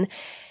imagine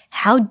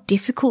how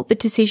difficult the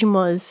decision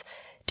was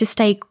to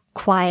stay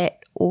quiet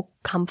or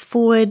come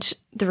forward.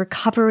 The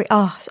recovery.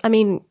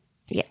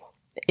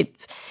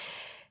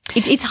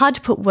 It's hard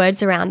to put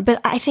words around,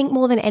 but I think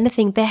more than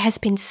anything, there has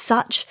been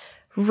such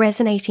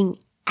resonating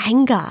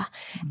anger.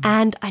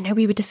 And I know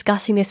we were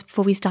discussing this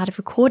before we started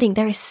recording.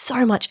 There is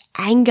so much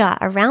anger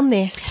around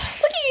this.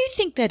 What do you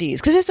think that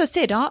is? Because as I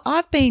said,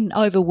 I've been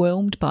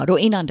overwhelmed by it, or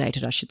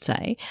inundated, I should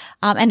say.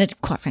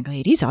 And quite frankly,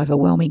 it is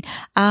overwhelming.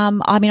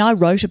 I mean, I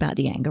wrote about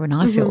the anger and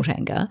I felt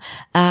anger,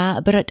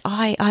 but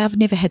I've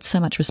never had so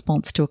much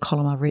response to a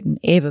column I've written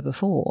ever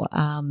before.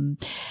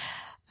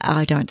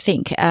 I don't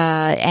think.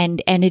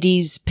 And it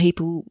is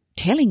people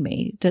telling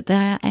me that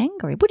they're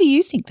angry. What do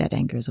you think that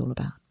anger is all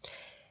about?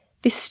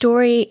 This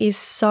story is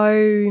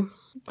so...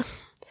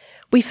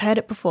 We've heard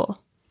it before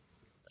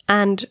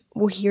and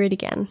we'll hear it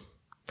again.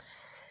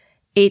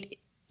 It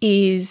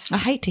is... I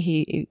hate to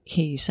hear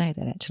you say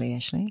that, actually,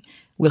 Ashley.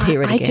 We'll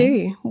hear it again. I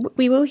do.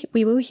 We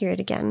will hear it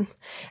again.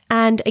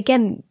 And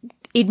again,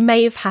 it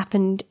may have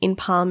happened in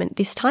Parliament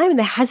this time, and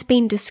there has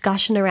been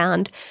discussion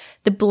around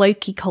the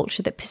blokey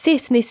culture that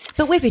persists in this.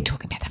 But we've been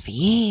talking about that for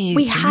years.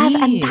 We have,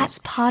 and that's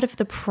part of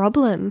the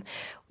problem.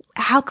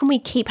 How can we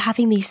keep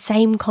having these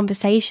same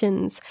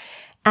conversations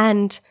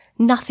and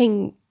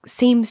nothing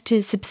seems to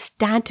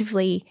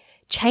substantively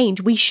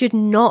change? We should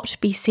not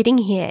be sitting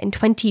here in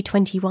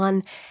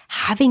 2021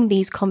 having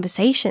these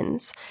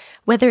conversations,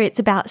 whether it's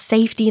about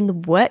safety in the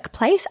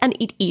workplace, and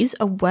it is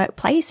a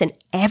workplace and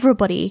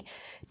everybody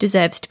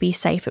deserves to be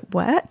safe at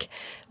work,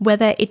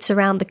 whether it's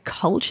around the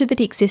culture that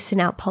exists in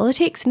our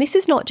politics. And this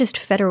is not just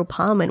federal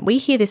parliament. We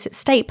hear this at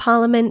state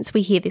parliaments.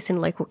 We hear this in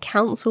local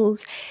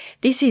councils.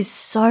 This is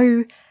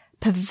so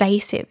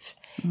pervasive.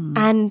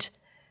 And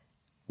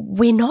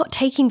we're not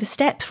taking the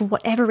steps for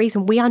whatever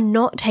reason. We are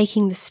not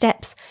taking the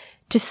steps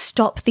to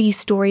stop these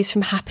stories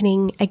from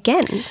happening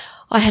again.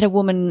 I had a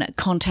woman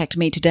contact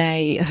me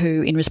today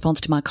who, in response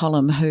to my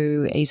column,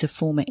 who is a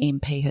former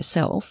MP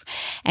herself,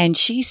 and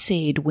she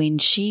said when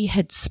she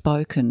had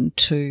spoken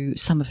to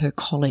some of her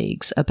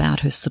colleagues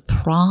about her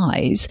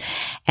surprise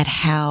at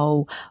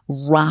how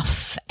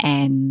rough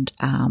and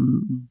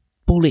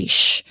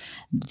bullish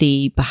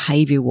the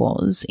behaviour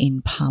was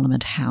in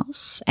Parliament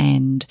House,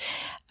 and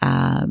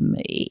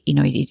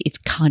it's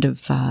kind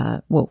of,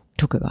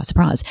 took her by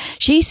surprise.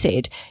 She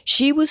said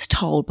she was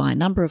told by a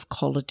number of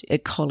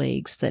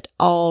colleagues that,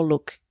 oh,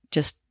 look,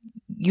 just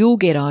you'll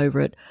get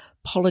over it.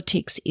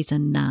 Politics is a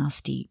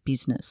nasty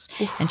business.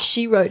 Oof. And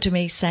she wrote to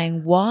me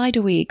saying, why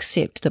do we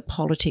accept that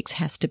politics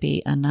has to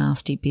be a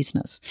nasty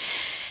business?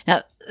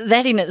 Now,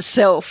 that in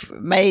itself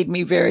made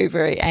me very,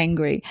 very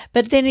angry.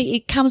 But then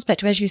it comes back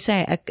to, as you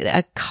say,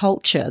 a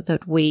culture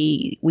that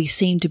we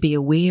seem to be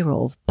aware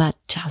of, but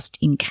just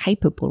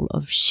incapable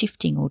of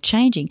shifting or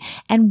changing.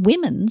 And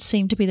women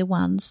seem to be the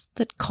ones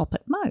that cop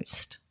it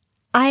most.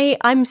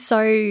 I'm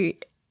so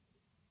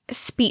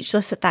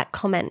speechless at that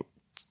comment.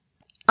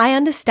 I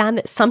understand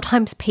that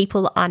sometimes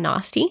people are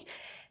nasty.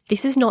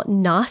 This is not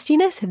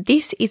nastiness.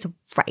 This is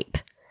rape.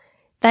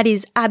 That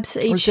is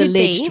absolutely, should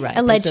be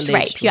alleged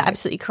rape. You're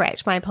absolutely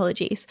correct. My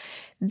apologies.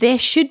 There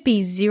should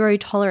be zero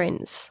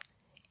tolerance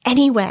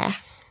anywhere.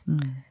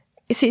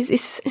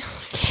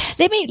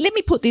 Let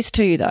me put this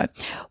to you though.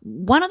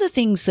 One of the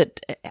things that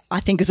I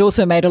think has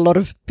also made a lot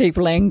of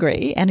people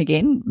angry, and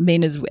again,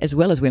 men as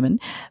well as women,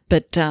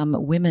 but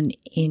women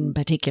in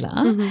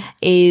particular,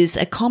 is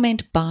a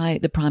comment by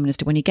the Prime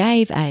Minister when he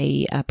gave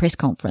a press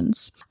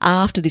conference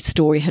after this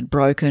story had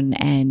broken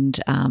and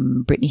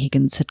Brittany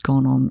Higgins had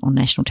gone on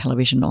national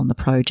television on the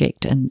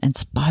project and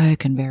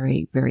spoken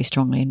very, very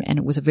strongly, and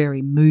it was a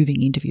very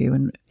moving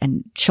interview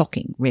and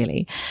shocking,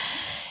 really.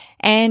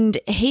 And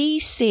he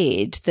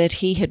said that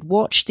he had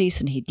watched this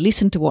and he'd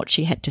listened to what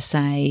she had to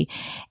say.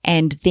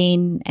 And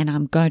then, and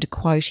I'm going to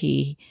quote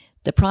here,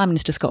 the Prime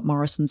Minister, Scott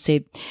Morrison,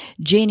 said,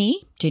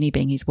 Jenny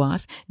being his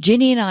wife,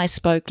 Jenny and I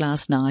spoke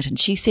last night and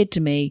she said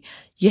to me,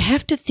 you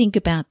have to think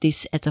about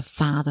this as a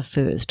father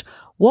first.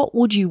 What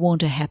would you want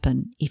to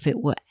happen if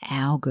it were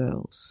our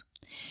girls?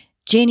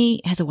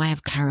 Jenny has a way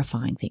of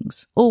clarifying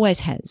things, always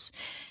has.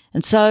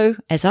 And so,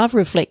 as I've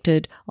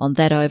reflected on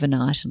that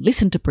overnight and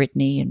listened to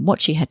Brittany and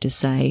what she had to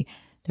say,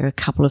 there are a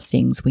couple of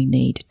things we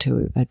need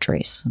to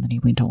address. And then he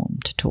went on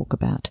to talk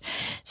about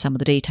some of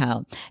the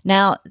detail.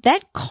 Now,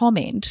 that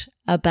comment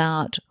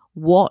about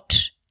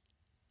what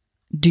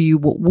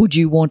would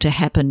you want to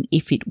happen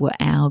if it were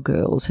our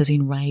girls has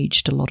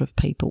enraged a lot of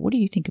people. What do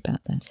you think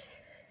about that?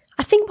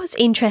 I think what's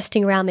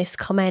interesting around this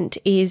comment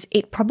is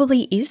it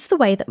probably is the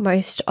way that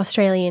most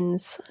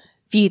Australians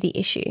view the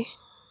issue,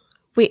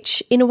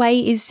 which in a way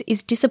is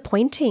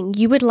disappointing.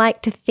 You would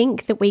like to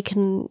think that we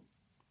can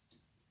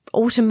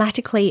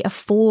automatically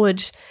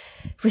afford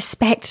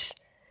respect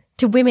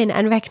to women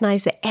and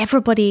recognise that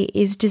everybody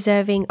is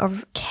deserving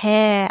of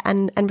care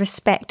and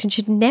respect and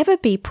should never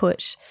be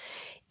put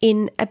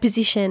in a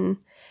position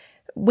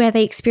where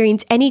they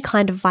experience any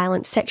kind of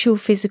violence, sexual,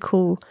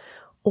 physical,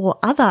 or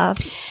other.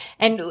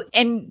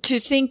 And to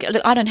think,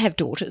 look, I don't have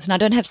daughters and I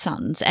don't have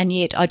sons, and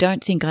yet I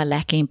don't think I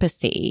lack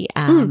empathy,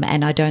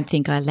 and I don't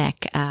think I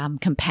lack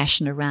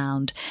compassion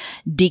around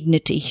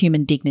dignity,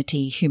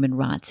 human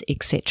rights,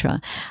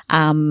 etc.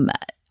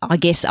 I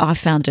guess I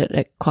found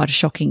it quite a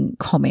shocking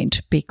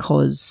comment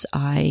because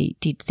I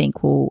did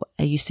think, well,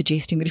 are you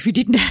suggesting that if you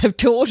didn't have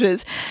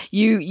daughters,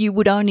 you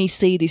would only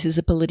see this as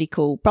a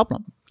political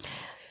problem?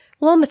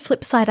 Well, on the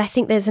flip side, I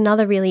think there's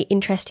another really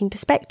interesting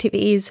perspective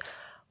is,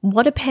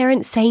 what are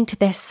parents saying to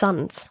their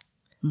sons?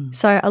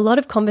 So a lot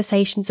of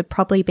conversations are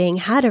probably being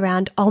had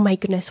around, oh my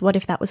goodness, what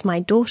if that was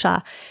my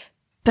daughter?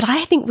 But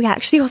I think we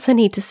actually also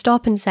need to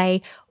stop and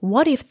say,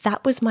 what if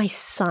that was my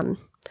son?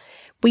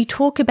 We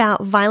talk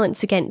about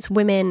violence against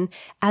women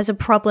as a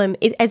problem,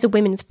 as a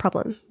women's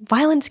problem.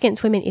 Violence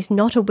against women is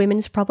not a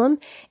women's problem.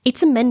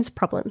 It's a men's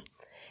problem.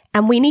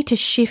 And we need to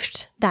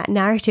shift that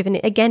narrative. And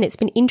again, it's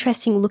been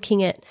interesting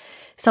looking at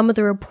some of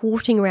the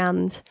reporting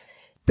around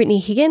Brittany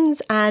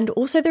Higgins and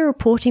also the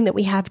reporting that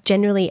we have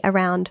generally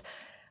around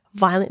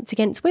violence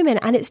against women.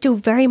 And it still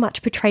very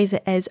much portrays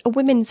it as a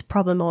women's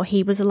problem, or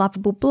he was a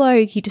lovable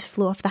bloke, he just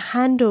flew off the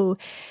handle.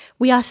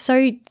 We are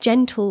so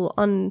gentle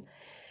on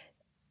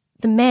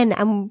the men,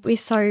 and we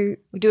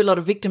do a lot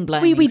of victim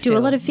blaming. We do a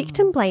lot of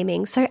victim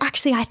blaming. So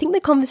actually, I think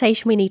the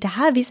conversation we need to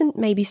have isn't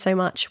maybe so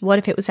much what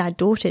if it was our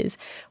daughters.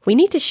 We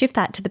need to shift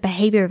that to the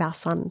behaviour of our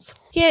sons.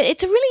 Yeah,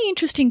 it's a really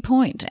interesting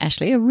point,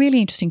 Ashley, a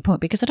really interesting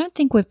point, because I don't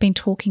think we've been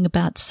talking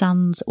about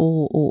sons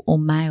or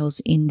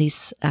males in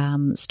this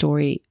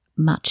story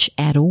much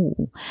at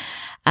all.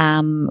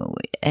 I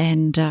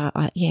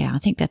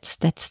think that's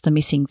the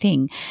missing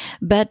thing.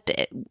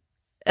 But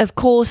of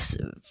course,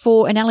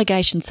 for an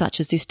allegation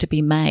such as this to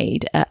be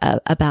made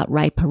about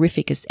rape,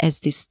 horrific as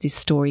this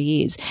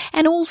story is,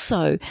 and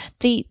also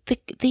the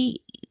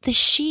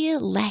sheer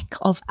lack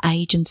of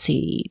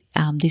agency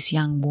this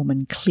young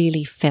woman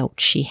clearly felt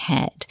she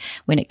had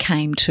when it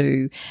came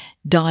to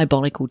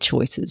diabolical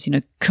choices,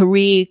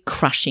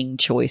 career-crushing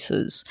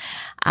choices,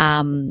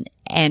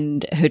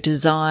 and her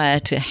desire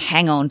to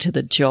hang on to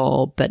the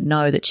job but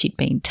know that she'd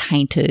been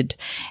tainted.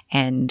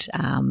 And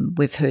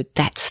we've heard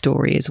that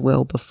story as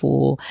well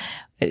before,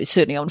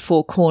 certainly on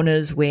Four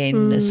Corners,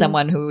 when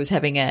someone who was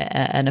having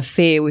an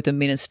affair with a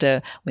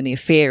minister, when the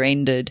affair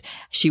ended,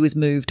 she was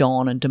moved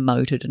on and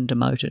demoted and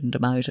demoted and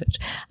demoted.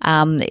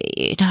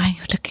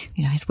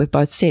 As we've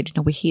both said,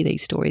 we hear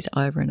these stories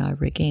over and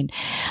over again.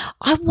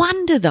 I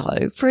wonder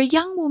though, for a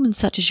young woman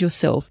such as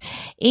yourself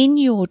in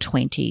your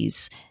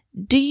 20s,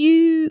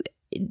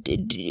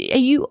 are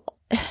you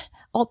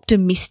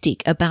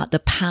optimistic about the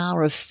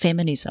power of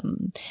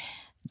feminism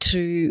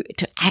to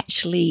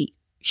actually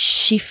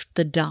shift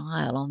the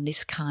dial on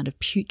this kind of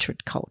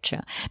putrid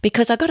culture?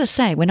 Because I got to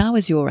say, when I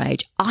was your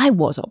age, I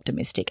was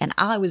optimistic and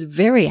I was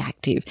very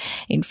active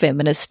in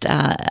feminist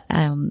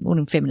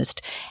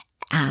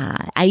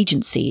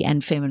agency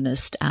and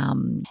feminist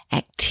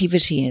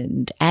activity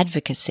and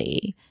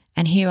advocacy.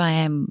 And here I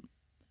am,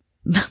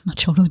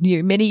 much older than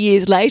you, many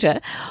years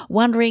later,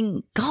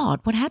 wondering,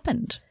 God, what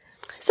happened?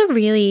 It's a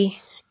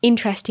really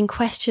interesting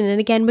question. And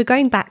again, we're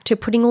going back to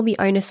putting all the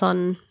onus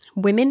on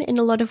women in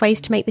a lot of ways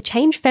to make the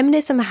change.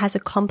 Feminism has a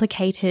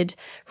complicated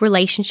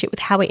relationship with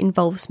how it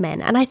involves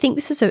men. And I think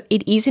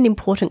it is an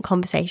important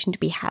conversation to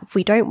be had.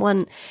 We don't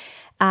want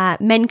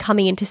men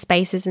coming into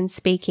spaces and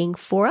speaking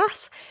for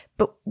us,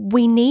 but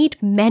we need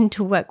men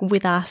to work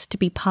with us to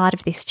be part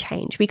of this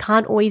change. We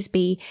can't always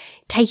be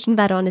taking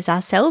that on as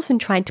ourselves and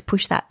trying to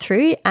push that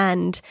through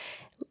and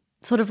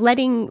sort of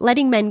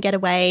letting men get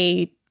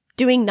away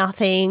doing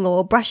nothing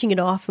or brushing it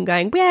off and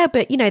going, yeah,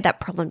 but that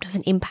problem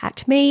doesn't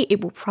impact me.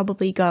 It will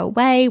probably go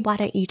away. Why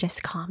don't you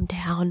just calm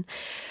down?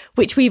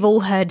 Which we've all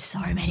heard so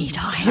many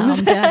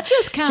times. Calm down.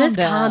 Just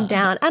calm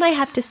down. And I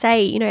have to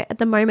say, at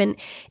the moment,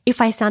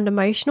 if I sound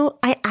emotional,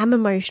 I am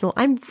emotional.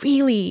 I'm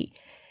really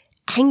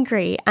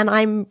angry and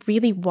I'm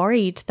really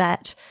worried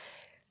that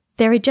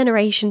there are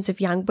generations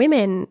of young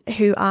women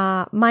who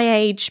are my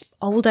age,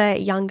 older,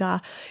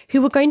 younger,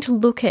 who are going to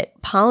look at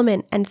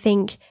Parliament and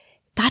think,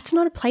 that's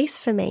not a place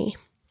for me.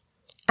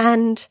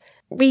 And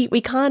we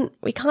can't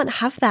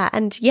have that.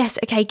 And yes,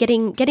 okay,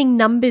 getting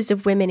numbers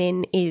of women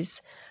in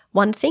is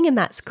one thing, and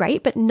that's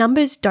great, but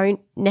numbers don't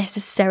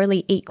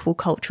necessarily equal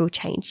cultural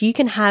change. You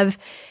can have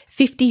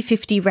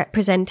 50-50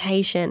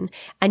 representation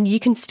and you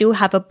can still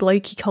have a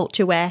blokey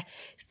culture where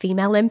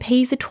female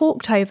MPs are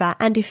talked over.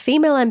 And if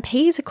female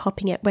MPs are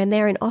copying it when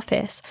they're in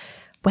office,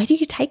 where do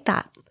you take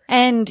that?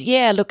 And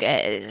yeah, look,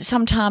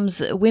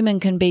 sometimes women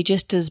can be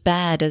just as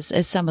bad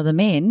as some of the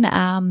men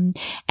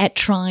at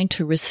trying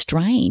to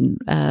restrain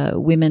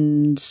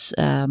women's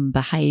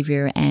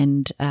behaviour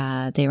and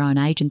their own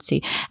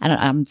agency. And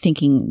I'm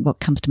thinking what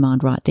comes to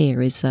mind right there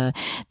is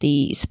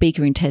the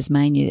speaker in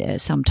Tasmania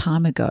some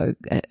time ago,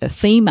 a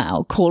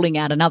female calling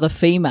out another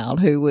female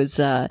who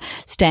was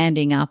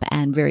standing up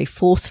and very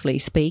forcefully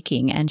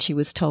speaking, and she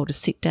was told to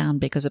sit down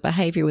because her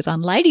behaviour was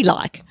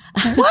unladylike.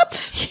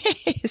 What?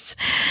 Yes.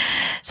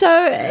 So,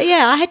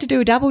 yeah, I had to do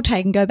a double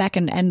take and go back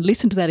and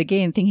listen to that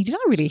again, thinking, did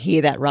I really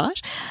hear that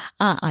right?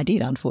 I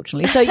did,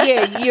 unfortunately. So,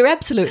 yeah, you're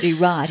absolutely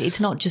right. It's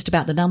not just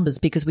about the numbers,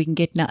 because we can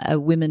get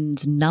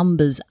women's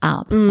numbers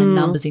up and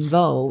numbers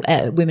involved,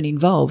 women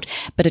involved,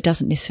 but it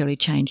doesn't necessarily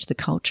change the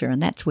culture. And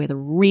that's where the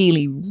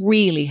really,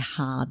 really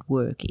hard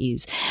work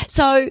is.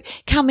 So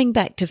coming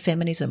back to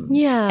feminism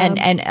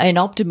and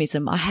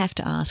optimism, I have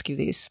to ask you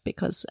this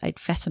because it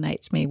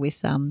fascinates me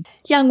with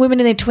young women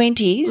in their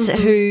 20s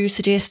who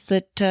suggest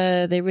that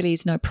there really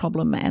is no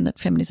problem and that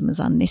feminism is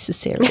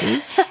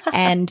unnecessary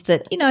and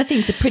that,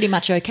 things are pretty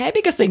much okay say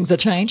because things are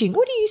changing.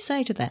 What do you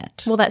say to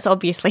that? Well, that's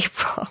obviously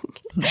wrong.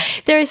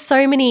 There are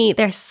so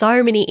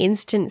many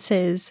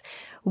instances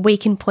we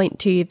can point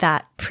to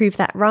that prove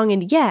that wrong.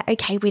 And yeah,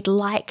 okay, we'd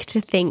like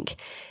to think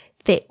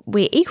that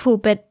we're equal,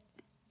 but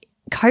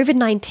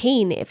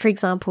COVID-19, for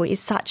example, is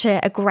such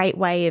a great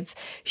way of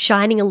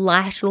shining a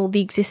light on all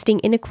the existing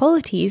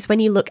inequalities when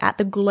you look at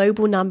the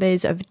global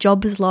numbers of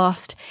jobs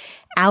lost,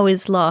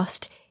 hours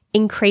lost,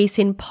 increase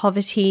in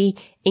poverty,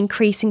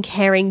 increase in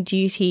caring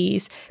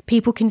duties,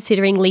 people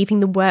considering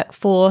leaving the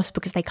workforce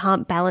because they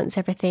can't balance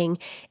everything.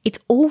 It's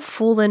all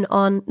fallen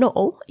on, not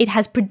all, it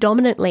has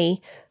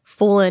predominantly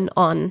fallen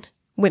on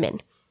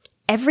women.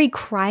 Every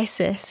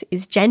crisis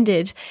is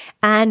gendered,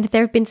 and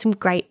there have been some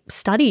great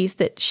studies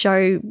that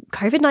show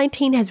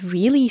COVID-19 has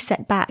really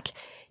set back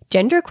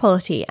gender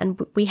equality, and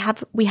we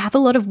have a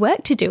lot of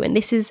work to do. And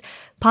this is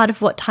part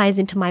of what ties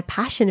into my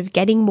passion of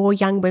getting more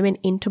young women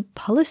into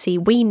policy.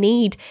 We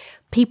need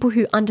people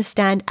who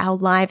understand our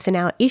lives and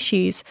our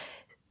issues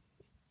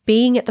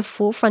being at the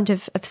forefront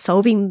of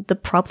solving the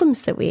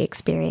problems that we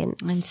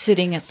experience. And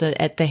sitting at the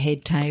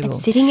head table. And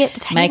sitting at the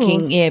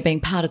table.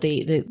 Being part of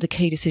the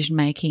key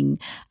decision-making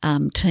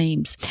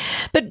teams.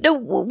 But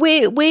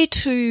where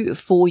to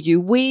for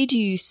you? Where do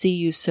you see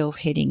yourself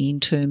heading in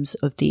terms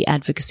of the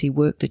advocacy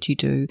work that you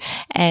do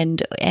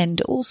and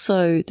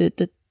also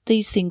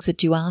these things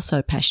that you are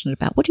so passionate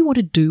about? What do you want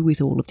to do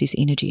with all of this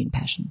energy and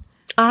passion?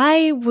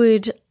 I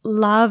would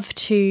love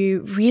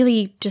to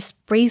really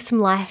just breathe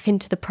some life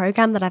into the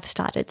program that I've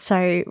started.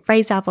 So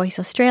Raise Our Voice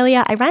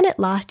Australia, I ran it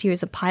last year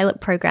as a pilot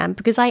program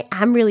because I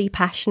am really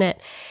passionate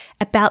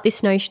about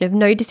this notion of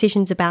no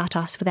decisions about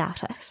us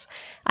without us.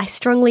 I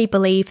strongly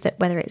believe that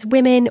whether it's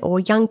women or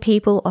young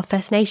people or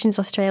First Nations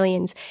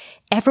Australians,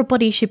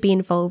 everybody should be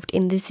involved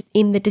in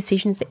the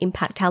decisions that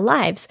impact our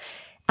lives.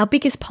 Our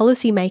biggest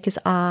policymakers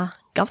are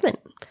government.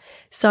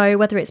 So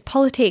whether it's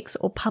politics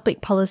or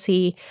public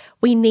policy,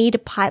 we need a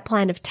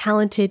pipeline of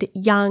talented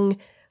young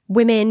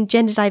women,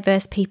 gender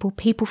diverse people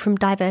from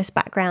diverse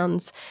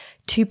backgrounds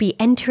to be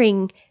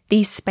entering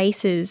these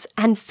spaces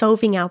and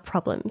solving our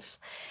problems.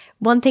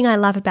 One thing I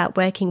love about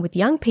working with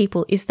young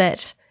people is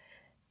that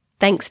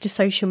thanks to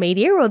social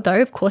media,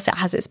 although of course it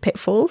has its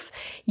pitfalls,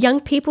 young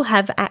people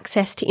have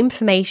access to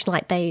information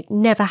like they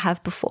never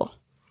have before.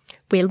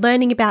 We're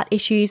learning about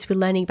issues, we're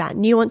learning about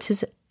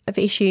nuances of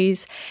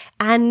issues,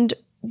 and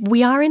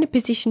we are in a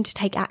position to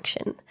take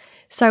action.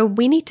 So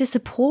we need to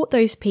support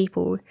those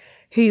people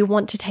who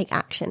want to take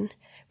action.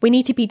 We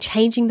need to be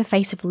changing the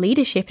face of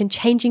leadership and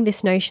changing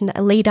this notion that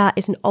a leader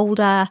is an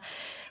older,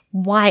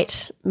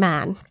 white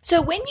man.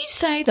 So when you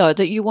say, though,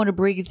 that you want to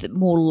breathe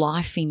more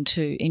life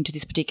into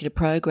this particular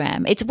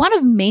program, it's one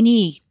of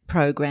many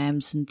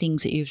programs and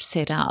things that you've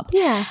set up.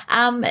 Yeah.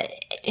 I'm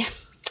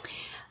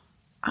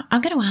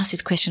going to ask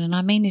this question, and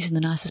I mean this in the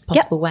nicest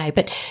possible way,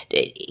 but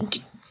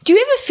do you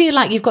ever feel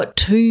like you've got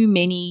too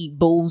many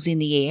balls in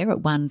the air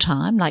at one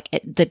time? Like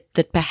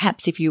that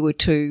perhaps if you were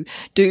to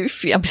do,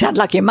 I sound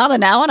like your mother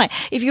now, aren't I?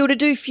 If you were to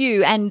do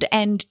few and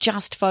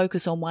just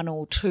focus on one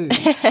or two,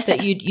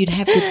 that you'd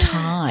have the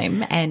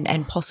time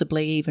and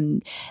possibly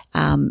even,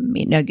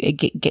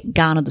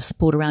 garner the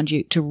support around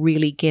you to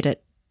really get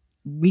it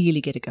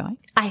going?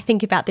 I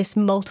think about this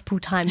multiple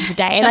times a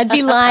day, and I'd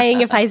be lying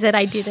if I said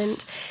I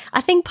didn't.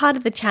 I think part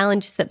of the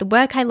challenge is that the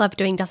work I love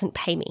doing doesn't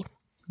pay me.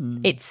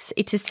 It's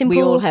as simple.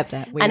 We all have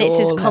that. And it's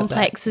as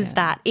complex as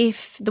that.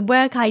 If the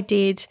work I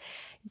did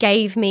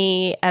gave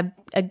me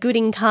a good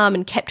income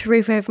and kept a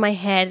roof over my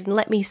head and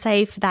let me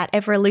save for that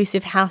ever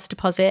elusive house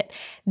deposit,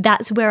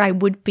 that's where I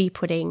would be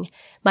putting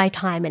my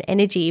time and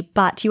energy.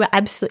 But you are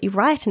absolutely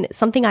right. And it's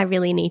something I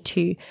really need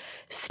to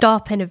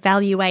stop and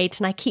evaluate.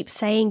 And I keep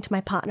saying to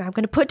my partner, I'm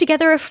going to put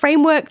together a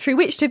framework through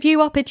which to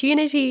view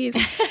opportunities.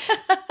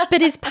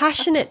 But as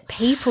passionate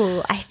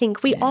people, I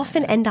think we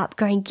often end up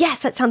going, yes,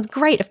 that sounds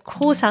great. Of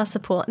course, I'll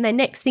support. And then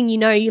next thing you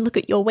know, you look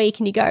at your week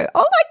and you go,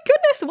 oh my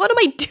goodness, what am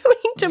I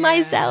doing to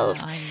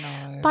myself? I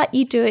know. But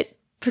you do it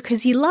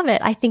because you love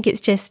it. I think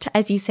it's just,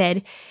 as you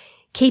said,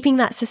 keeping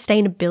that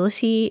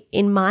sustainability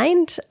in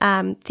mind,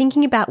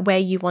 thinking about where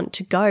you want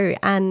to go.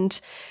 And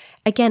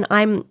again,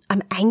 I'm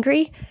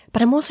angry,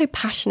 but I'm also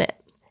passionate.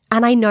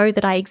 And I know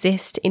that I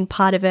exist in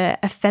part of a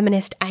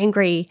feminist,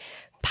 angry,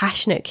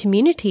 passionate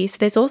community. So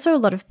there's also a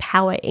lot of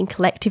power in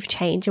collective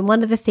change. And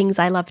one of the things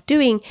I love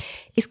doing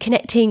is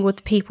connecting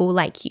with people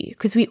like you,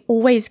 because we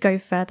always go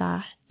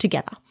further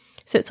together.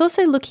 So it's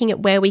also looking at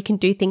where we can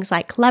do things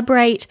like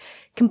collaborate,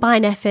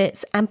 combine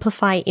efforts,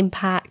 amplify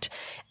impact,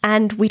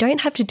 and we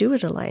don't have to do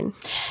it alone.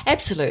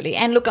 Absolutely.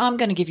 And look, I'm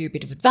going to give you a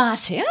bit of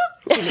advice here,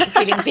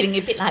 feeling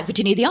a bit like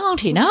Virginia the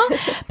auntie now.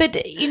 But,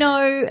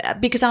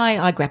 because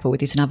I grapple with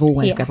this, and I've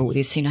always grappled with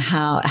this,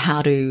 how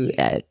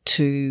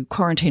to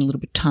quarantine a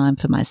little bit of time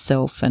for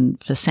myself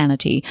and for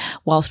sanity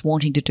whilst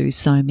wanting to do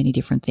so many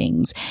different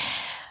things.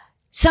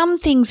 Some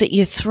things that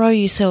you throw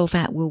yourself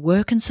at will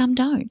work and some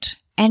don't.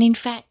 And in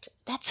fact,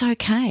 that's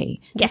okay.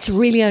 Yes. That's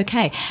really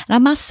okay. And I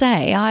must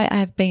say, I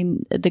have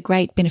been the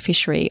great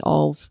beneficiary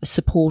of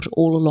support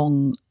all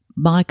along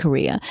my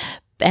career,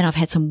 I've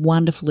had some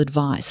wonderful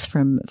advice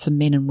from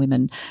men and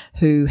women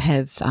who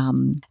have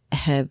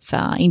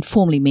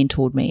informally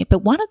mentored me. But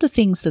one of the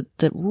things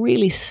that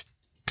really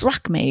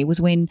struck me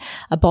was when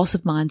a boss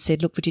of mine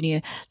said, look,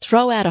 Virginia,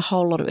 throw a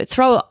whole lot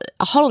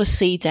of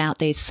seeds out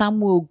there.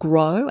 Some will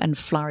grow and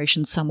flourish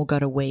and some will go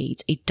to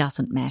weeds. It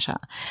doesn't matter.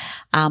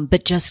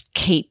 But just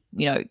keep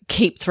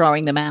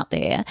throwing them out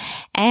there.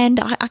 And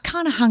I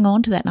kind of hung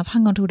on to that, and I've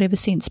hung on to it ever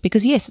since,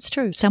 because yes, it's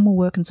true. Some will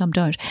work and some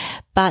don't.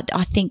 But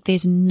I think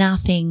there's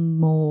nothing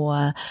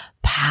more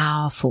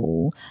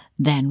powerful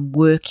than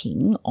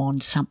working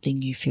on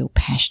something you feel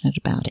passionate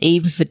about,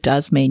 even if it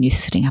does mean you're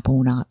sitting up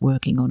all night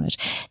working on it.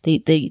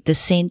 The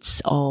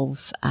sense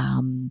of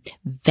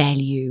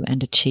value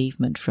and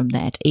achievement from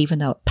that, even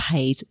though it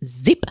pays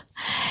zip,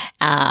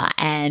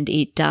 and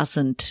it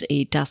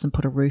doesn't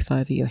put a roof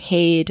over your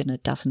head, and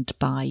it doesn't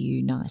buy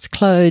you nice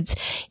clothes.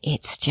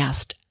 It's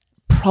just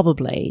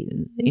probably,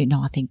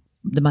 I think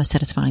the most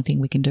satisfying thing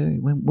we can do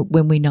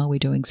when we know we're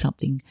doing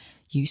something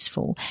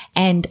useful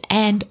and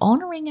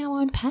honouring our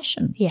own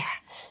passion. Yeah.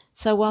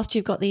 So whilst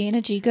you've got the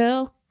energy,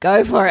 girl,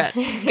 go for it.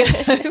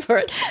 Go for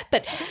it.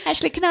 But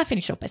Ashley, can I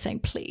finish off by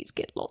saying, please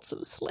get lots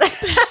of sleep?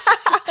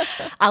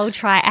 I'll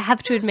try. I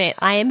have to admit,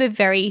 I am a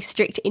very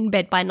strict in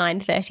bed by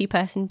 9:30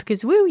 person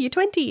because, woo, your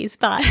 20s.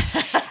 But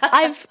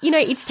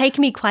it's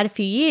taken me quite a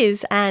few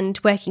years and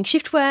working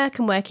shift work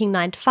and working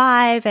 9 to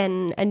 5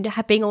 and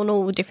being on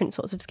all different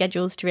sorts of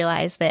schedules to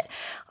realise that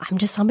I'm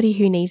just somebody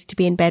who needs to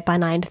be in bed by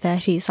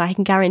 9:30. So I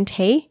can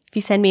guarantee if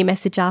you send me a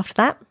message after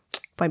that,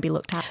 won't be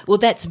looked at. Well,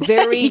 that's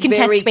very, you can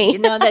very, test me.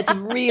 No, that's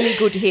really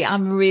good to hear.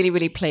 I'm really,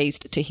 really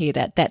pleased to hear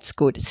that. That's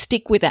good.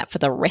 Stick with that for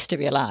the rest of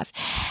your life.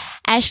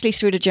 Ashley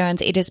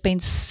Streeter-Jones, it has been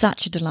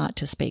such a delight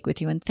to speak with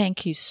you, and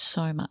thank you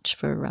so much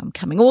for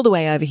coming all the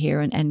way over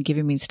here and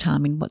giving me this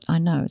time in what I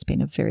know has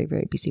been a very,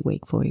 very busy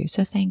week for you.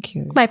 So thank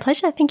you. My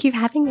pleasure. Thank you for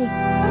having me.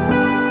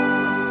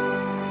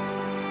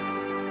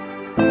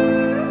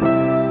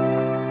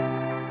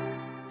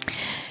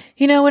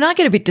 When I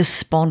get a bit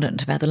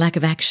despondent about the lack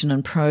of action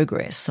and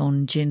progress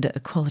on gender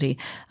equality,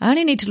 I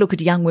only need to look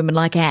at young women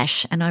like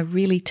Ash, and I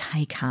really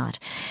take heart.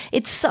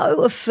 It's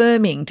so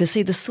affirming to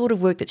see the sort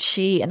of work that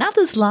she and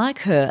others like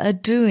her are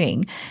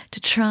doing to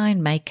try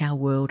and make our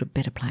world a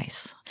better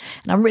place.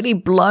 And I'm really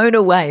blown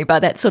away by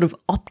that sort of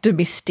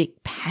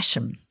optimistic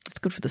passion. It's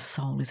good for the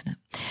soul, isn't it?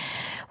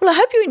 Well, I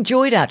hope you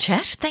enjoyed our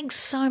chat. Thanks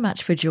so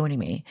much for joining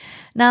me.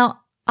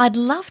 Now, I'd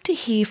love to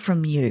hear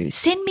from you.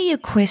 Send me your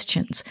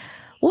questions.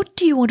 What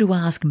do you want to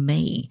ask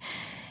me?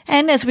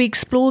 And as we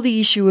explore the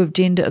issue of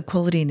gender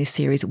equality in this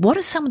series, what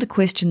are some of the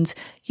questions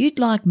you'd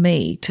like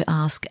me to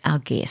ask our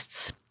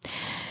guests?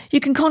 You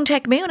can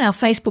contact me on our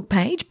Facebook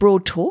page,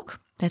 Broad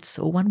Talk. That's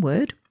all one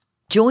word.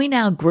 Join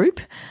our group,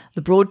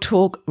 the Broad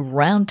Talk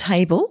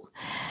Roundtable,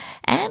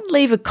 and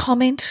leave a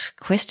comment,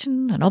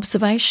 question, an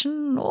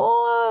observation,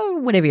 or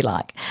whatever you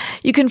like.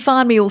 You can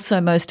find me also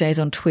most days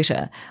on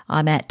Twitter.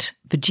 I'm at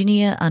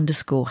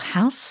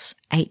Virginia_House,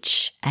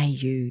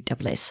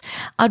 HAUSS.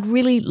 I'd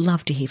really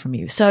love to hear from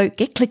you. So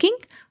get clicking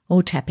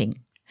or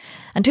tapping.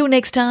 Until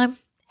next time,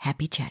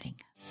 happy chatting.